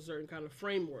information in a certain kind of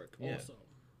framework also.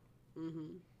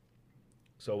 Mm-hmm.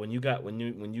 So when you got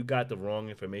the wrong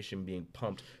information being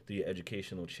pumped through your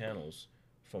educational channels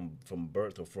from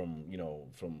birth or from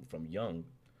young,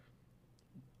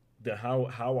 then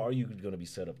how are you going to be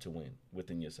set up to win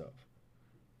within yourself?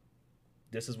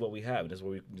 This is what we have. This is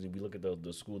where we look at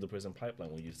the school to prison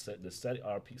pipeline, where you set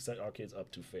our kids up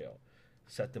to fail,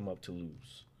 set them up to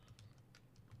lose.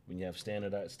 When you have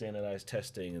standardized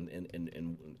testing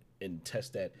and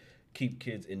tests that keep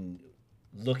kids in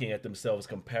looking at themselves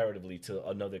comparatively to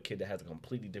another kid that has a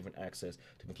completely different access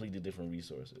to completely different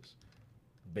resources,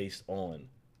 based on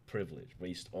privilege,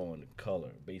 based on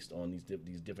color, based on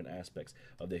these different aspects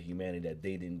of their humanity that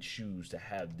they didn't choose to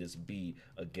have this be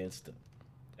against them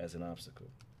as an obstacle.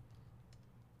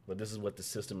 But this is what the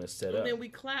system has set up. And then we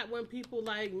clap when people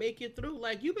like make it through.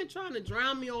 Like, you've been trying to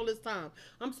drown me all this time.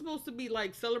 I'm supposed to be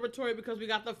like celebratory because we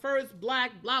got the first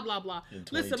black blah blah blah.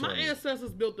 Listen, my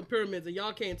ancestors built the pyramids and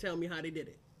y'all can't tell me how they did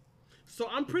it. So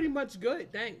I'm pretty much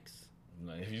good. Thanks.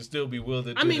 No, if you still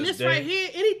bewildered, I mean, this right here,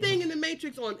 anything in the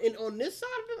Matrix on this side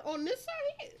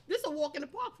here, this is a walk in the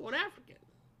park for an African.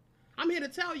 I'm here to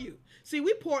tell you. See,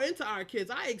 we pour into our kids.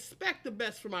 I expect the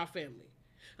best from our family.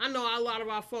 I know a lot of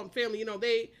our family, you know,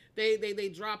 they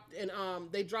dropped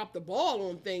the ball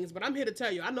on things, but I'm here to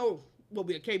tell you, I know what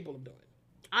we are capable of doing.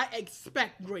 I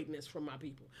expect greatness from my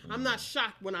people. Mm-hmm. I'm not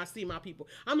shocked when I see my people.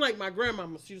 I'm like my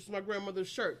grandmama. She was my grandmother's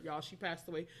shirt, y'all. She passed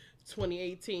away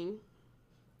 2018.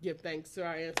 Give thanks to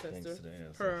our ancestor,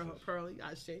 Pearlie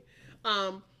Ashe.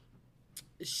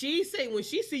 She say when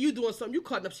she see you doing something, you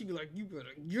cutting up, she be like, you better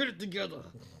get it together.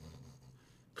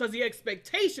 Because the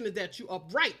expectation is that you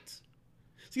upright.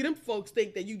 See, them folks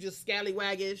think that you just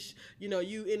scallywaggish, you know,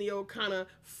 you any old kind of,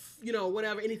 you know,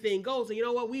 whatever, anything goes. And you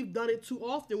know what? We've done it too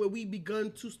often where we've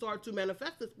begun to start to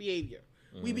manifest this behavior.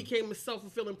 Mm-hmm. We became a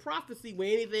self-fulfilling prophecy where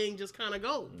anything just kind of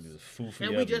goes.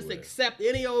 And we just accept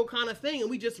any old kind of thing and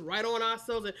we just write on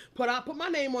ourselves and put my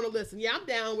name on the list. And yeah, I'm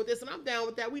down with this and I'm down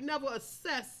with that. We never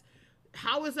assess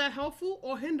how is that helpful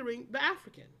or hindering the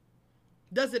African.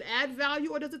 Does it add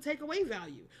value or does it take away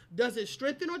value? Does it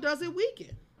strengthen or does it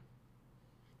weaken?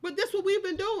 But this is what we've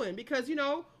been doing because, you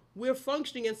know, we're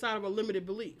functioning inside of a limited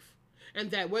belief.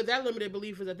 And that where that limited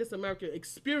belief is that this American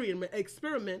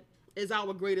experiment is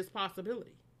our greatest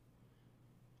possibility.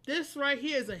 This right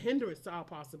here is a hindrance to our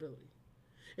possibility.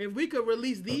 If we could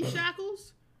release these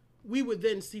shackles, we would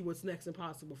then see what's next and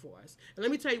possible for us. And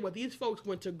let me tell you what, these folks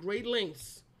went to great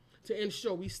lengths to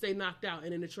ensure we stay knocked out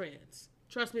and in a trance.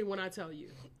 Trust me when I tell you,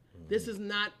 this is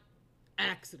not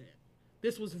accident.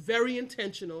 This was very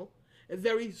intentional and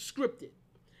very scripted.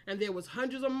 And there was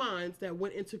hundreds of minds that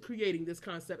went into creating this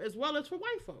concept, as well as for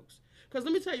white folks. Because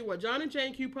let me tell you what, John and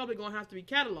Jane Q probably gonna have to be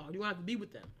cataloged. You're gonna have to be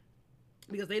with them.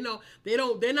 Because they know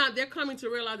they're coming to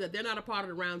realize that they're not a part of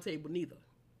the round table neither.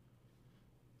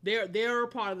 They're a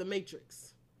part of the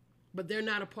matrix. But they're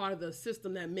not a part of the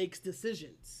system that makes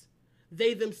decisions.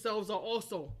 They themselves are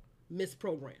also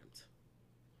misprogrammed.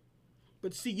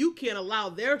 But see, you can't allow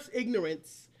their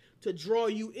ignorance to draw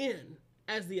you in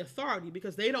as the authority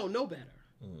because they don't know better.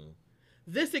 Mm.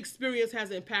 This experience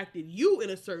has impacted you in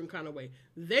a certain kind of way.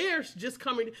 They're just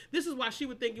coming. This is why she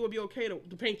would think it would be okay to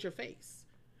paint your face.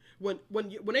 When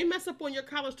they mess up on your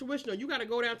college tuition, or you got to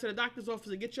go down to the doctor's office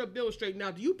and get your bill straightened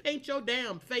out, do you paint your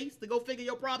damn face to go figure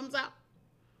your problems out?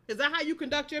 Is that how you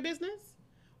conduct your business?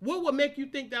 What would make you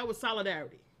think that was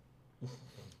solidarity?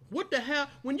 What the hell?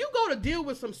 When you go to deal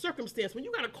with some circumstance, when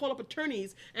you got to call up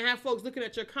attorneys and have folks looking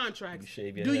at your contracts,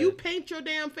 you paint your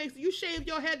damn face? Do you shave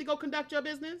your head to go conduct your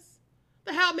business?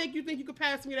 The hell make you think you could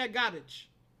pass me that garbage?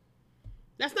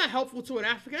 That's not helpful to an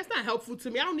African. That's not helpful to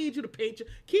me. I don't need you to paint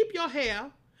keep your hair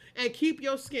and keep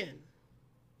your skin.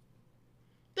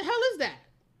 The hell is that?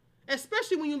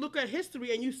 Especially when you look at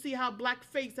history and you see how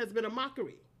blackface has been a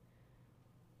mockery.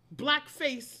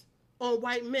 Blackface on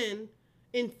white men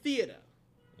in theater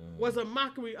was a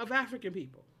mockery of African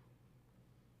people.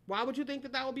 Why would you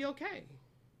think that would be okay?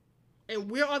 And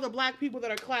where are the black people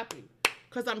that are clapping?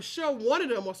 Because I'm sure one of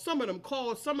them or some of them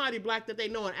called somebody black that they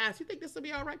know and asked, you think this will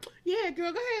be all right? Yeah,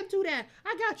 girl, go ahead and do that.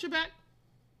 I got your back.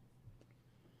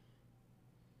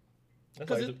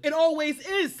 Because it always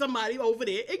is somebody over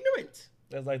there ignorant.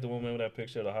 That's like the woman with that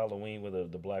picture of the Halloween where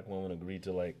the black woman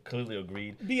clearly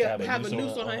agreed to have a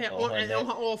noose on her head on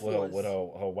her all fours. With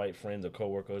her white friends or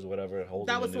co-workers or whatever.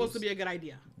 That was supposed to be a good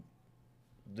idea.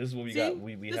 This is what we got.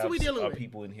 We have our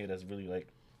people in here that's really like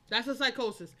That's a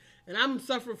psychosis. And I'm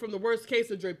suffering from the worst case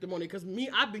of drapetomania because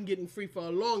I've been getting free for a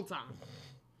long time.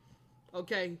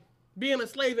 Okay? Being a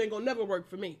slave ain't gonna never work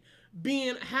for me.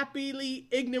 Being happily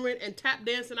ignorant and tap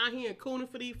dancing out here and cooning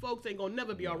for these folks ain't gonna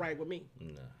never be all right with me.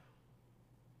 No.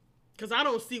 Because I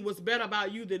don't see what's better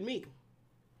about you than me.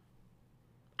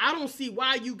 I don't see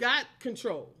why you got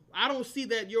control. I don't see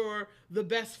that you're the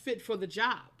best fit for the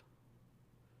job.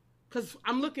 Because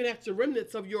I'm looking at the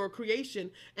remnants of your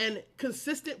creation and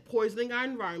consistent poisoning our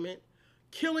environment,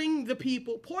 killing the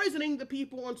people, poisoning the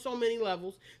people on so many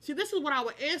levels. See, this is what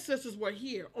our ancestors were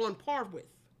here on par with.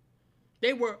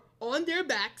 They were on their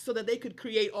backs so that they could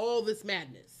create all this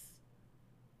madness.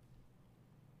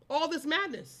 All this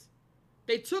madness.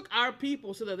 They took our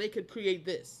people so that they could create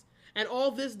this. And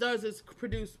all this does is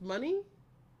produce money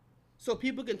so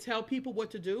people can tell people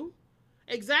what to do.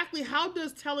 Exactly how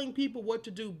does telling people what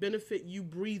to do benefit you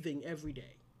breathing every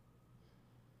day?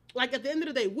 Like at the end of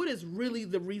the day, what is really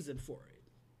the reason for it?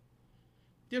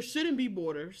 There shouldn't be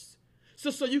borders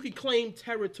so you can claim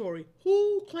territory.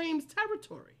 Who claims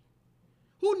territory?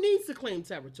 Who needs to claim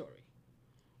territory?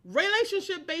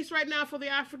 Relationship based right now for the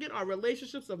African are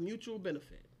relationships of mutual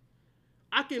benefit.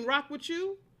 I can rock with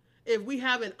you if we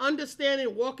have an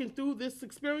understanding walking through this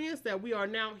experience that we are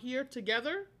now here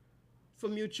together for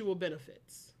mutual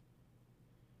benefits.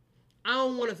 I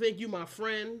don't want to think you my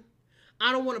friend.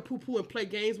 I don't want to poo-poo and play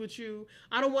games with you.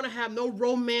 I don't want to have no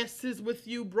romances with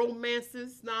you,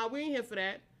 bromances. Nah, we ain't here for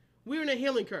that. We're in a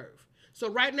healing curve. So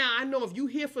right now, I know if you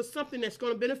here for something that's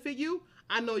going to benefit you,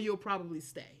 I know you'll probably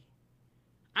stay.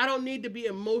 I don't need to be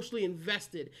emotionally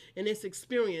invested in this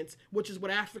experience, which is what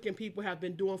African people have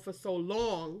been doing for so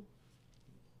long.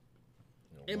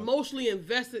 Emotionally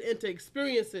invested into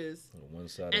experiences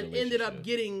and ended up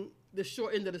getting the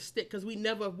short end of the stick because we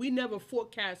never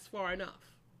forecast far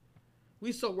enough.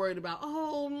 We so worried about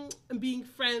being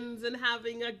friends and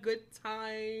having a good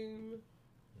time.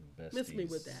 Besties. Miss me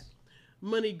with that.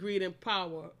 Money, greed, and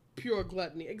power, pure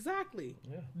gluttony. Exactly.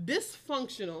 Yeah.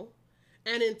 Dysfunctional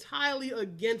and entirely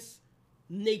against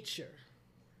nature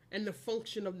and the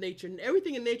function of nature. And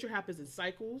everything in nature happens in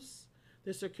cycles.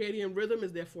 The circadian rhythm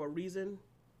is there for a reason.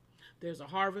 There's a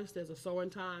harvest, there's a sowing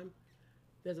time,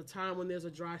 there's a time when there's a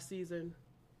dry season,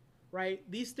 right?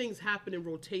 These things happen in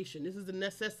rotation. This is the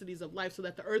necessities of life so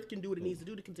that the earth can do what it needs to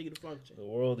do to continue to function. The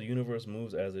world, the universe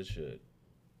moves as it should.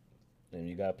 And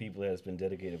you got people that's been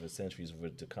dedicated for centuries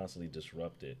to constantly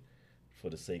disrupt it for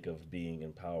the sake of being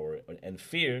in power. And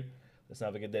fear, let's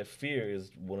not forget that fear is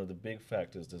one of the big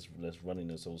factors that's running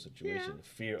this whole situation. Yeah.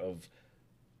 Fear of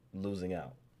losing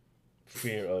out.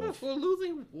 Fear of... For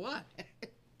losing what?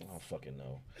 I don't fucking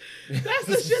know. That's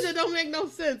the shit that don't make no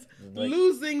sense. Like,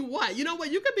 losing what? You know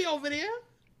what? You could be over there.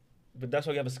 But that's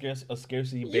why you have a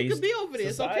scarcity-based You could be over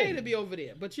there. society. It's okay to be over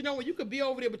there. But you know what? You could be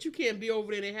over there, but you can't be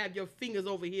over there and have your fingers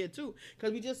over here, too.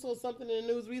 Because we just saw something in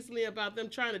the news recently about them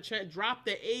trying to drop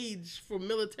the age for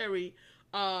military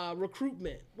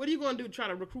recruitment. What are you going to do? Try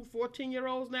to recruit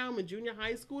 14-year-olds now in junior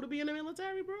high school to be in the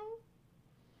military, bro?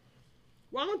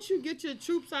 Why don't you get your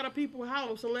troops out of people's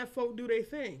house and let folk do their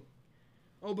thing?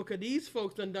 Oh, because these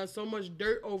folks done so much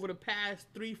dirt over the past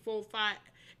 3, 4, 5,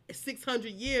 600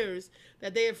 years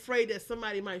that they're afraid that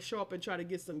somebody might show up and try to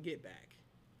get some get back.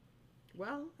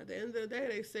 Well, at the end of the day,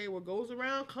 they say what goes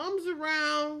around comes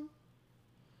around.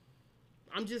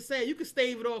 I'm just saying, you can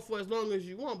stave it off for as long as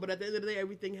you want, but at the end of the day,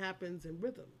 everything happens in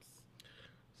rhythms.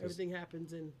 Everything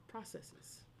happens in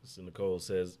processes. So Nicole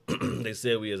says, they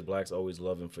said we as blacks always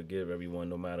love and forgive everyone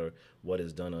no matter what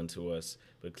is done unto us,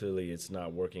 but clearly it's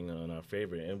not working on our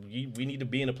favor. And we need to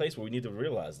be in a place where we need to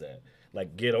realize that.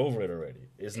 Like, get over it already.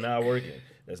 It's not working.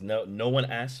 There's no one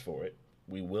asked for it.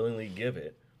 We willingly give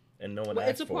it, and no one asked for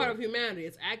it. It's a part of humanity.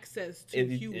 It's access to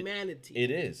humanity. It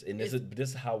is. And this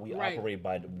is how we operate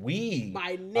by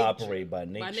nature. Operate by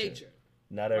nature. By nature.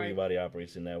 Not everybody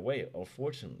operates in that way,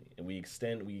 unfortunately. And we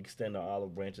extend our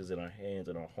olive branches in our hands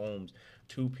and our homes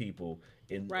to people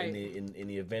in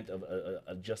the event of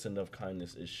a just enough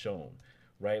kindness is shown,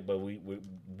 right? But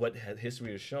what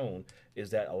history has shown is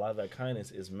that a lot of that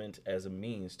kindness is meant as a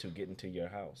means to get into your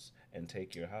house and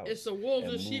take your house. It's a wolf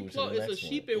in sheep clothing. It's a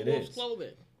sheep in wolf's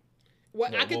clothing. Well,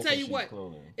 I can tell you what,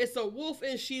 it's a wolf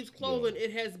in sheep's clothing. Yeah.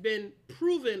 It has been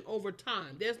proven over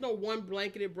time. There's no one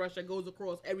blanketed brush that goes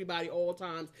across everybody all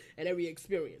times and every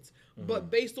experience. Mm-hmm. But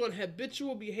based on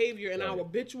habitual behavior and our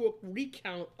habitual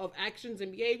recount of actions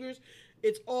and behaviors,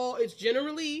 it's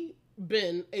generally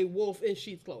been a wolf in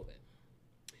sheep's clothing.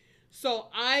 So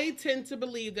I tend to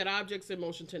believe that objects in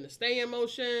motion tend to stay in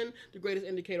motion. The greatest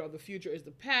indicator of the future is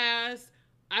the past.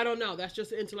 I don't know. That's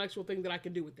just an intellectual thing that I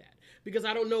can do with that. Because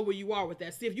I don't know where you are with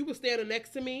that. See, if you were standing next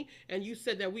to me and you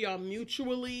said that we have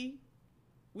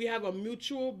a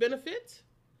mutual benefit,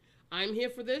 I'm here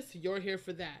for this, you're here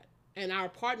for that. And our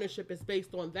partnership is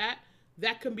based on that.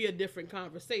 That can be a different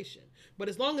conversation. But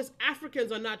as long as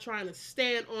Africans are not trying to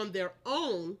stand on their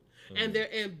own and they're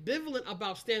ambivalent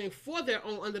about standing for their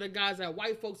own under the guise that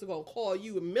white folks are going to call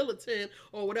you a militant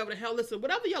or whatever the hell. Listen,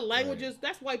 whatever your language is,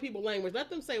 that's white people language. Let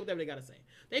them say whatever they got to say.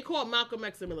 They called Malcolm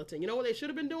X a militant. You know what they should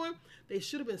have been doing? They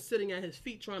should have been sitting at his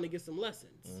feet trying to get some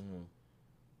lessons. Mm-hmm.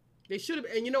 They should have,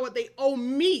 and you know what? They owe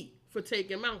me for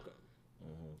taking Malcolm.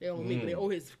 Mm-hmm. They owe me. They owe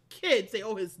his kids. They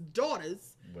owe his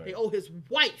daughters. Right. They owe his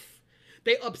wife.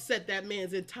 They upset that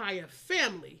man's entire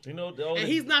family. You know, and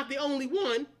he's not the only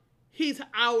one. He's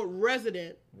our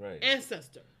resident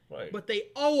ancestor. Right. But they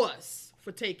owe us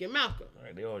for taking Malcolm.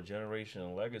 Right. They owe a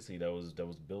generational legacy that was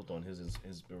built on his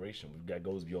inspiration. That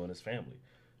goes beyond his family.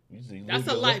 That's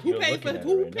a life. Who paid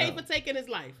for taking his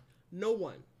life? No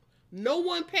one. No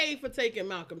one paid for taking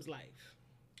Malcolm's life.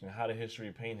 And how the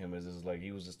history paint him is like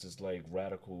he was just this like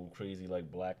radical, crazy,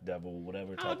 like black devil,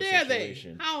 whatever type of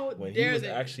situation. How when dare he was they?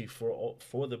 actually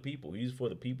for the people. He's for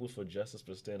the people, for justice,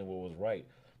 for standing what was right.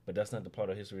 But that's not the part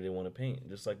of history they want to paint.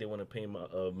 Just like they want to paint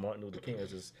Martin Luther King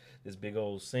as this big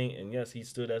old saint. And yes, he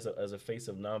stood as a face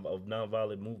of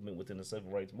nonviolent movement within the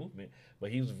civil rights movement.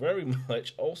 But he was very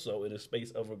much also in a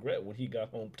space of regret when he got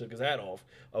home, took his hat off,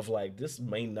 of like, this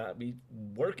may not be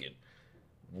working.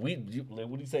 What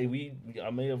do you say? I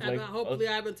may have hopefully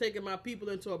I haven't taken my people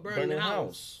into a burning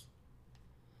house.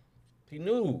 He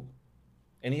knew,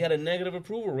 and he had a negative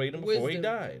approval rating before he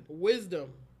died.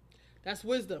 Wisdom, that's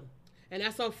wisdom, and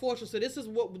that's unfortunate. So this is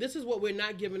what we're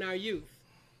not giving our youth.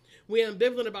 We're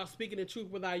ambivalent about speaking the truth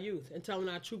with our youth and telling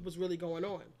our truth what's really going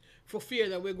on, for fear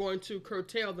that we're going to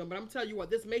curtail them. But I'm telling you what,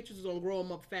 this matrix is gonna grow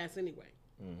them up fast anyway.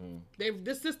 Mm-hmm.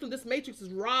 This matrix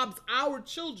robs our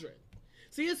children.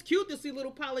 See, it's cute to see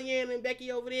little Pollyanna and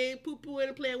Becky over there poo-pooing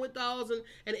and playing with dolls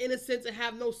and innocence and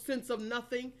have no sense of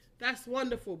nothing. That's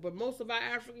wonderful. But most of our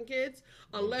African kids,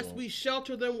 unless we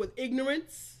shelter them with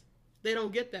ignorance, they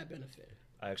don't get that benefit.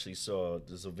 I actually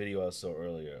there's a video I saw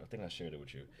earlier. I think I shared it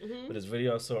with you. Mm-hmm. But this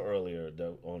video I saw earlier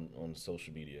on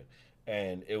social media.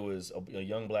 And it was a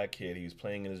young black kid. He was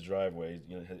playing in his driveway.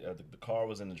 You know, the car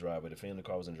was in the driveway. The family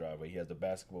car was in the driveway. He has the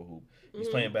basketball hoop. He's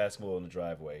playing basketball in the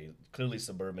driveway. Clearly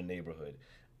suburban neighborhood.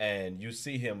 And you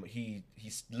see him. He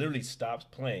literally stops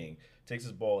playing, takes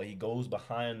his ball. He goes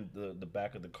behind the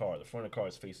back of the car. The front of the car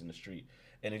is facing the street.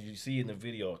 And as you see in the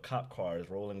video, a cop car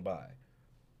is rolling by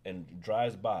and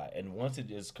drives by. And once it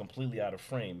is completely out of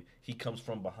frame, he comes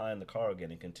from behind the car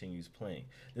again and continues playing.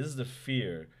 This is the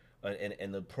fear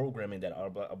and the programming that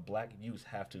our black youth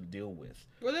have to deal with.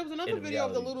 Well, there was another video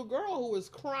of the little girl who was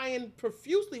crying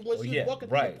profusely when she was walking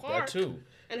through the park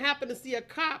and happened to see a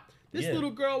cop. This little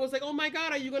girl was like, "Oh my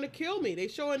God, are you going to kill me?" They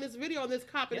showing this video on this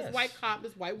cop and this white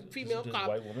female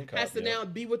cop has to now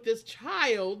be with this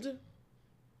child.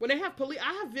 When they have police,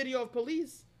 I have video of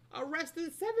police arresting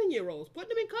 7-year-olds, putting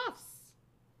them in cuffs.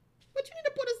 What you need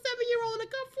to put a 7-year-old in a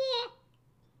cuff for?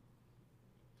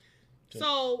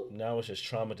 So now it's just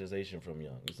traumatization from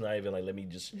young. It's not even like, let me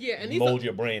just mold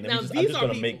your brain. I'm just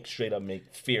going to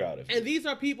make fear out of it. And these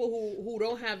are people who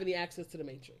don't have any access to the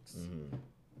matrix. Mm-hmm.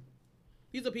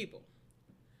 These are people.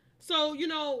 So,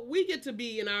 we get to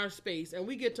be in our space and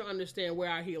we get to understand where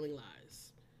our healing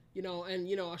lies. And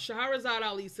Shahrazad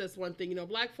Ali says one thing,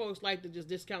 black folks like to just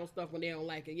discount stuff when they don't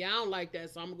like it. Yeah, I don't like that,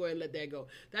 so I'm going to go ahead and let that go.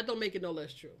 That don't make it no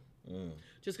less true.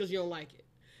 Just because you don't like it.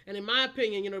 And in my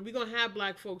opinion, we're going to have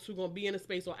black folks who are going to be in a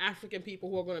space, or African people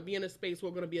who are going to be in a space who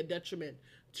are going to be a detriment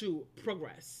to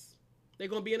progress. They're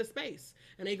going to be in a space.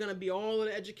 And they're going to be all of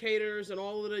the educators and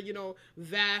all of the,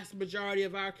 vast majority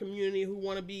of our community who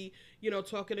want to be,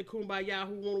 talking to Kumbaya,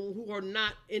 who are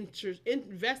not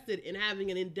invested in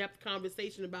having an in-depth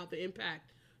conversation about the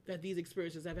impact that these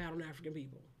experiences have had on African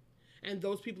people. And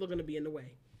those people are going to be in the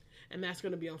way. And that's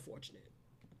going to be unfortunate.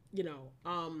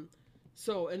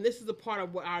 So, and this is a part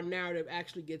of what our narrative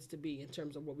actually gets to be in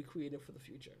terms of what we created for the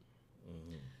future.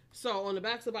 Mm-hmm. So, on the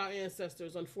backs of our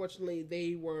ancestors, unfortunately,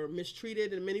 they were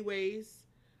mistreated in many ways.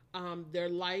 Their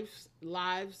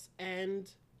lives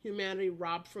and humanity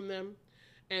robbed from them.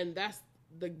 And that's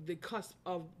the cusp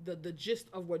of the gist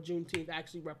of what Juneteenth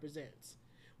actually represents.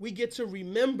 We get to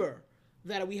remember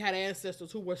that we had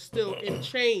ancestors who were still in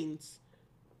chains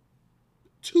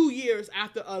 2 years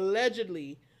after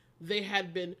allegedly they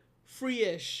had been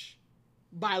free-ish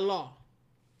by law.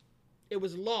 It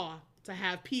was law to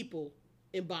have people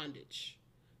in bondage.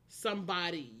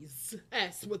 Somebody's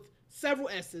S with several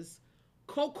S's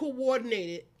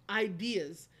co-coordinated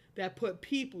ideas that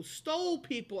stole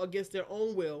people against their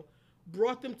own will,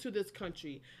 brought them to this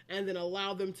country, and then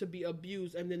allowed them to be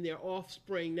abused, and then their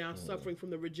offspring now suffering from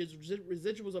the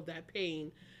residuals of that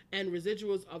pain and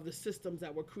residuals of the systems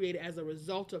that were created as a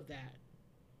result of that.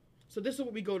 So this is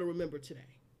what we go to remember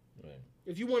today. Right.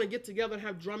 If you want to get together and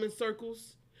have drumming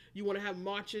circles, you want to have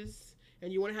marches,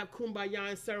 and you want to have kumbaya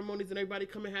and ceremonies, and everybody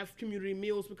come and have community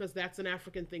meals, because that's an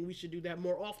African thing. We should do that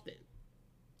more often.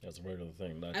 That's a regular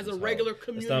thing. Not as a regular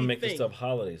community thing. Let's not make this stuff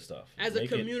holiday stuff. As a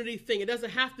community thing. It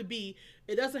doesn't have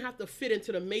to fit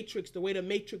into the matrix, the way the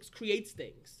matrix creates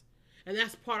things. And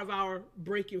that's part of our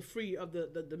breaking free of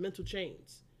the mental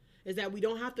chains. Is that we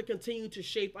don't have to continue to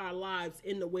shape our lives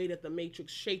in the way that the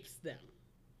matrix shapes them.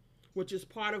 Which is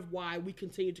part of why we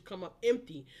continue to come up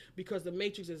empty, because the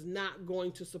matrix is not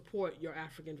going to support your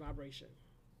African vibration.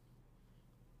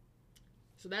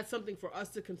 So that's something for us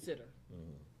to consider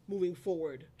moving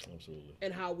forward. Absolutely.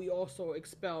 And how we also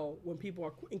expel when people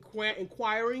are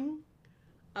inquiring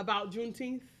about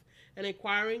Juneteenth and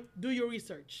inquiring, do your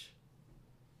research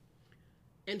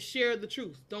and share the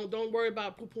truth. Don't worry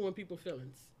about poo-pooing people's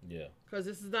feelings. Yeah. Because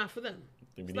this is not for them.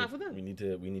 It's not for them. We need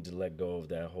to let go of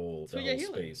that whole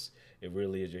space. It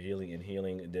really is your healing, and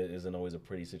healing isn't always a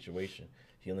pretty situation.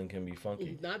 Healing can be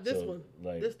funky. Not this one.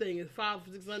 Like, this thing is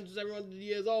 500, 600, 700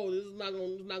 years old. This is not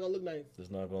gonna look nice. It's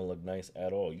not gonna look nice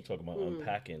at all. You talk about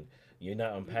unpacking. You're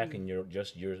not unpacking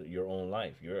your own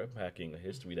life. You're unpacking a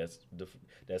history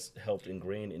that's helped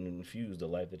ingrain and infuse the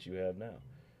life that you have now.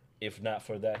 If not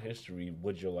for that history,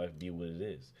 would your life be what it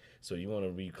is? So you want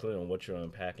to be clear on what you're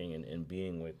unpacking and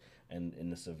being with,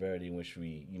 and the severity in which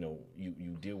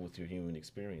you deal with your human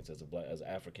experience as as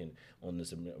African on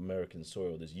this American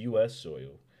soil, this U.S.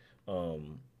 soil,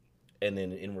 and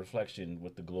then in reflection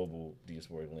with the global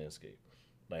diasporic landscape.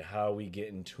 Like, how we get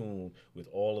in tune with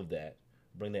all of that,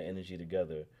 bring that energy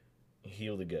together,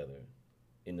 heal together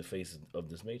in the face of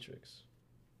this matrix.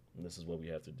 And this is what we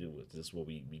have to do with. This is what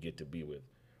we get to be with,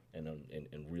 and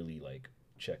really like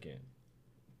check in.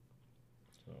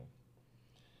 So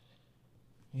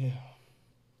yeah.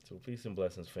 So peace and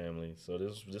blessings, family. So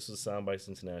this is Soundbites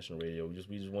International Radio.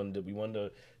 We wanted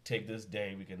to take this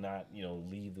day. We could not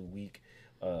leave the week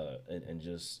and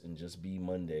just be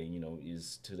Monday.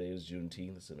 Today is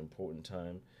Juneteenth. It's an important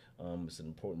time. It's an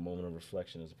important moment of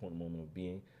reflection. It's an important moment of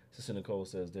being. Sister Nicole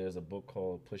says there's a book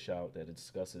called Push Out that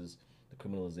discusses the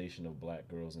criminalization of black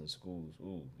girls in schools.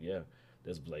 Ooh, yeah.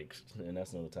 There's and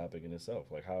that's another topic in itself.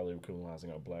 Like, how they're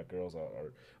criminalizing our black girls,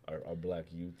 our black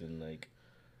youth, and like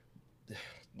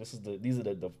these are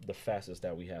the facets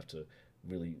that we have to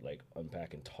really like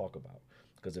unpack and talk about.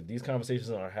 Because if these conversations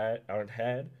aren't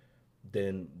had,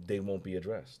 then they won't be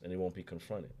addressed and they won't be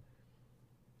confronted,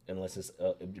 unless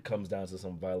it comes down to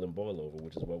some violent boil over,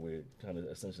 which is what we're kind of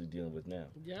essentially dealing with now.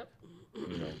 Yep.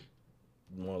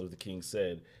 Martin Luther King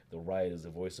said, "The riot is the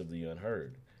voice of the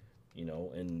unheard,"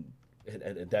 and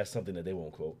that's something that they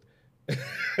won't quote.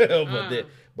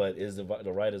 But is the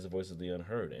right is the voice of the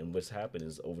unheard, and what's happened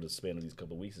is over the span of these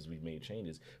couple of weeks is we've made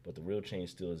changes, but the real change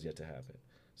still is yet to happen.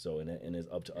 So and it's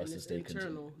up to us to stay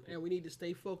internal, and we need to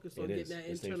stay focused on getting that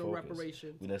internal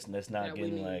reparation. Let's not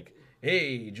get like,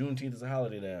 hey, Juneteenth is a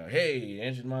holiday now. Hey,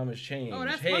 Ancient Mom has changed. Oh,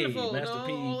 that's hey,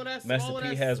 wonderful. Master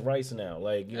P has rights now.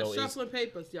 Like shuffling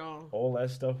papers, y'all. All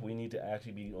that stuff we need to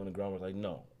actually be on the ground with. Like,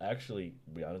 no, actually,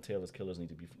 Breonna Taylor's killers need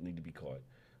to be caught.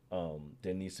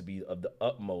 There needs to be of the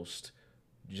utmost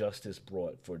justice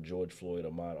brought for George Floyd,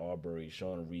 Ahmaud Arbery,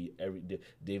 Sean Reed,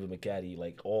 David McCaddy,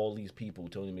 like all these people,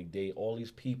 Tony McDade, all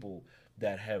these people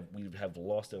that have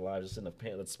lost their lives just in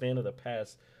the span of the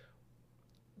past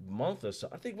month or so.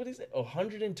 I think, what is it,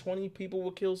 120 people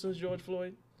were killed since George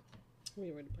Floyd?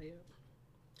 We ready to play it?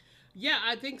 Yeah,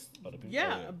 I think,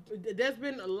 there's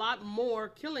been a lot more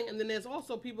killing, and then there's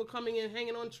also people coming in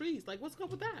hanging on trees. Like, what's up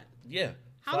with that? Yeah.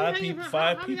 Five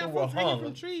people were hung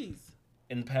from trees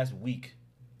in the past week.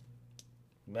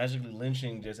 Magically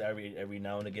lynching just every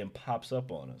now and again pops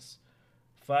up on us.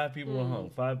 5 people were hung.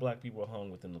 5 black people were hung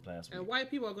within the past week. And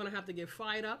white people are going to have to get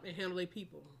fired up and handle their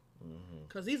people.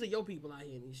 Because these are your people out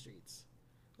here in these streets.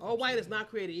 All white is not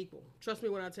created equal. Trust me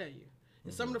when I tell you.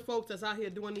 And some of the folks that's out here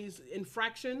doing these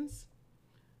infractions,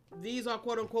 these are,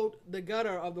 quote unquote, the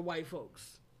gutter of the white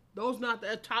folks. Those not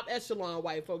the top echelon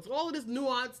white folks. All of this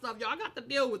nuanced stuff, y'all got to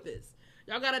deal with this.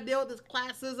 Y'all got to deal with this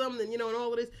classism and, and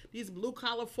all of this, these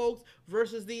blue-collar folks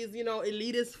versus these,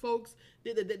 elitist folks.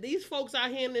 These folks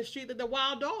out here in the street, they're the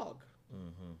wild dog.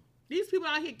 These people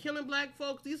out here killing black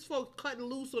folks. These folks cutting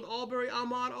loose on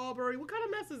Ahmaud Arbery. What kind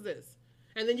of mess is this?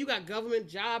 And then you got government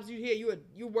jobs.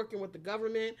 You're working with the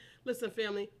government. Listen,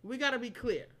 family, we got to be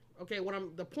clear. Okay,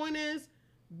 the point is,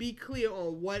 be clear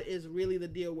on what is really the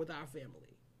deal with our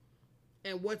family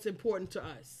and what's important to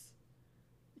us.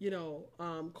 You know,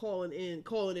 calling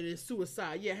it is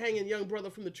suicide. Yeah, hanging young brother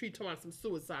from the tree talking about some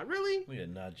suicide. Really? We are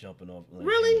not jumping off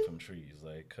really from trees.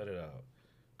 Like, cut it out.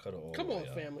 Cut it all. Come on,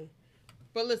 family.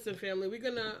 But listen, family, we're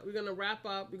gonna wrap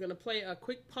up. We're gonna play a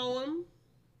quick poem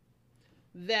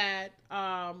that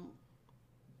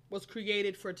was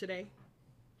created for today.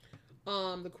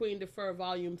 The Queen Defer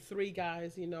Volume 3,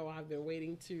 guys. You know, I've been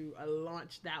waiting to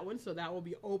launch that one, so that will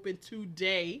be open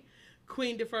today.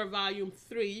 Queen Defer Volume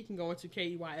 3. You can go into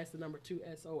KEYS, the number 2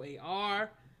 SOAR,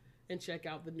 and check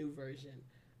out the new version.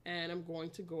 And I'm going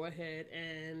to go ahead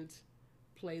and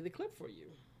play the clip for you.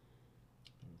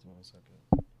 1 second.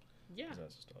 Yeah.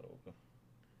 That's start over.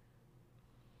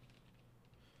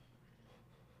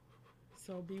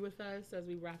 So be with us as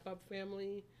we wrap up,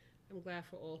 family. I'm glad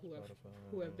for all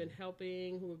who have been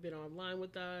helping, who have been online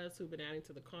with us, who've been adding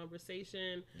to the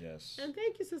conversation. Yes. And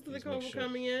thank you, Sister Nicole, for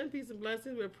coming in. Peace and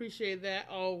blessings. We appreciate that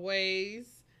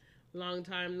always. Long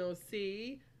time no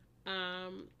see.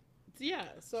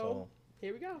 So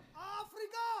here we go.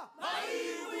 Africa!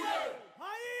 Haibuye!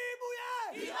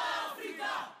 Haibuye!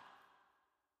 Africa!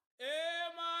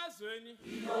 Emazweni!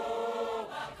 Iyo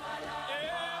bakala!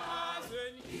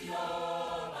 Emazweni! Iyo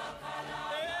bakala!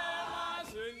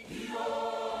 Emazweni! Iyo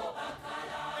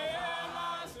bakala!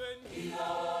 Emazweni! Iyo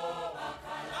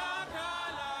bakala!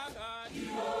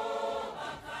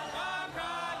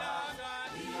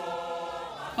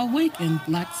 Awaken,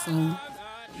 black soul,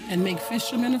 and make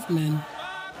fishermen of men.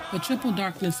 The triple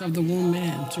darkness of the womb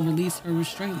man to release her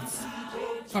restraints.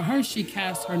 For her she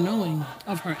cast her knowing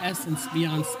of her essence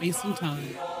beyond space and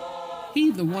time.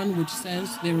 He, the one which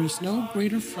says there is no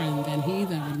greater friend than he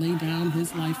that would lay down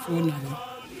his life for another.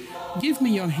 Give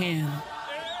me your hand.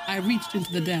 I reached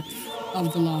into the depth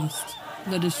of the lost.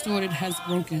 The distorted has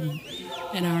broken,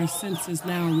 and our senses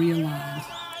now realigned.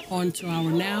 On to our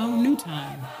now new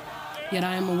time. Yet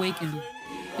I am awakened,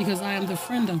 because I am the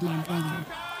friend of my brother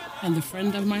and the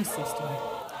friend of my sister.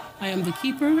 I am the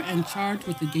keeper and charged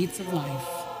with the gates of life,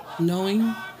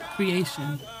 knowing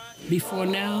creation before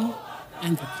now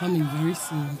and the coming very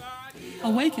soon.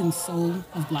 Awaken, soul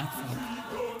of black folk.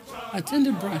 A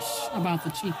tender brush about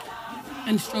the cheek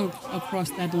and stroke across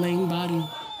that lame body.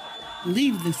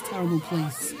 Leave this terrible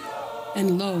place,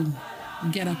 and lo,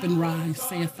 get up and rise,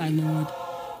 saith thy Lord,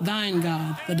 thine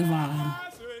God, the divine.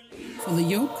 For the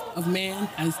yoke of man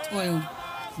has toiled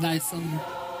thy soul,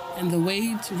 and the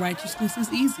way to righteousness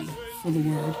is easy, for the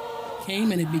word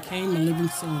came and it became a living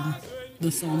soul,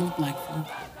 the soul of black folk.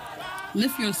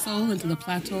 Lift your soul into the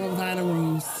plateau of thine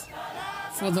arose,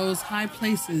 for those high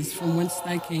places from whence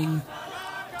thy came.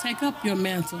 Take up your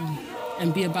mantle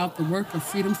and be about the work of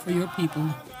freedom for your people.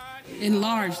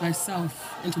 Enlarge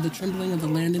thyself into the trembling of the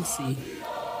land and sea.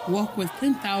 Walk with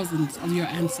 10,000s of your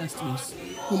ancestors,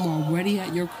 whom are ready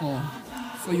at your call,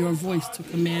 for your voice to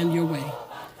command your way.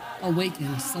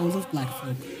 Awaken, soul of black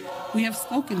folk. We have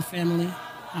spoken, family.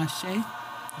 Ashe,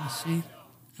 ashe,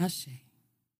 ashe.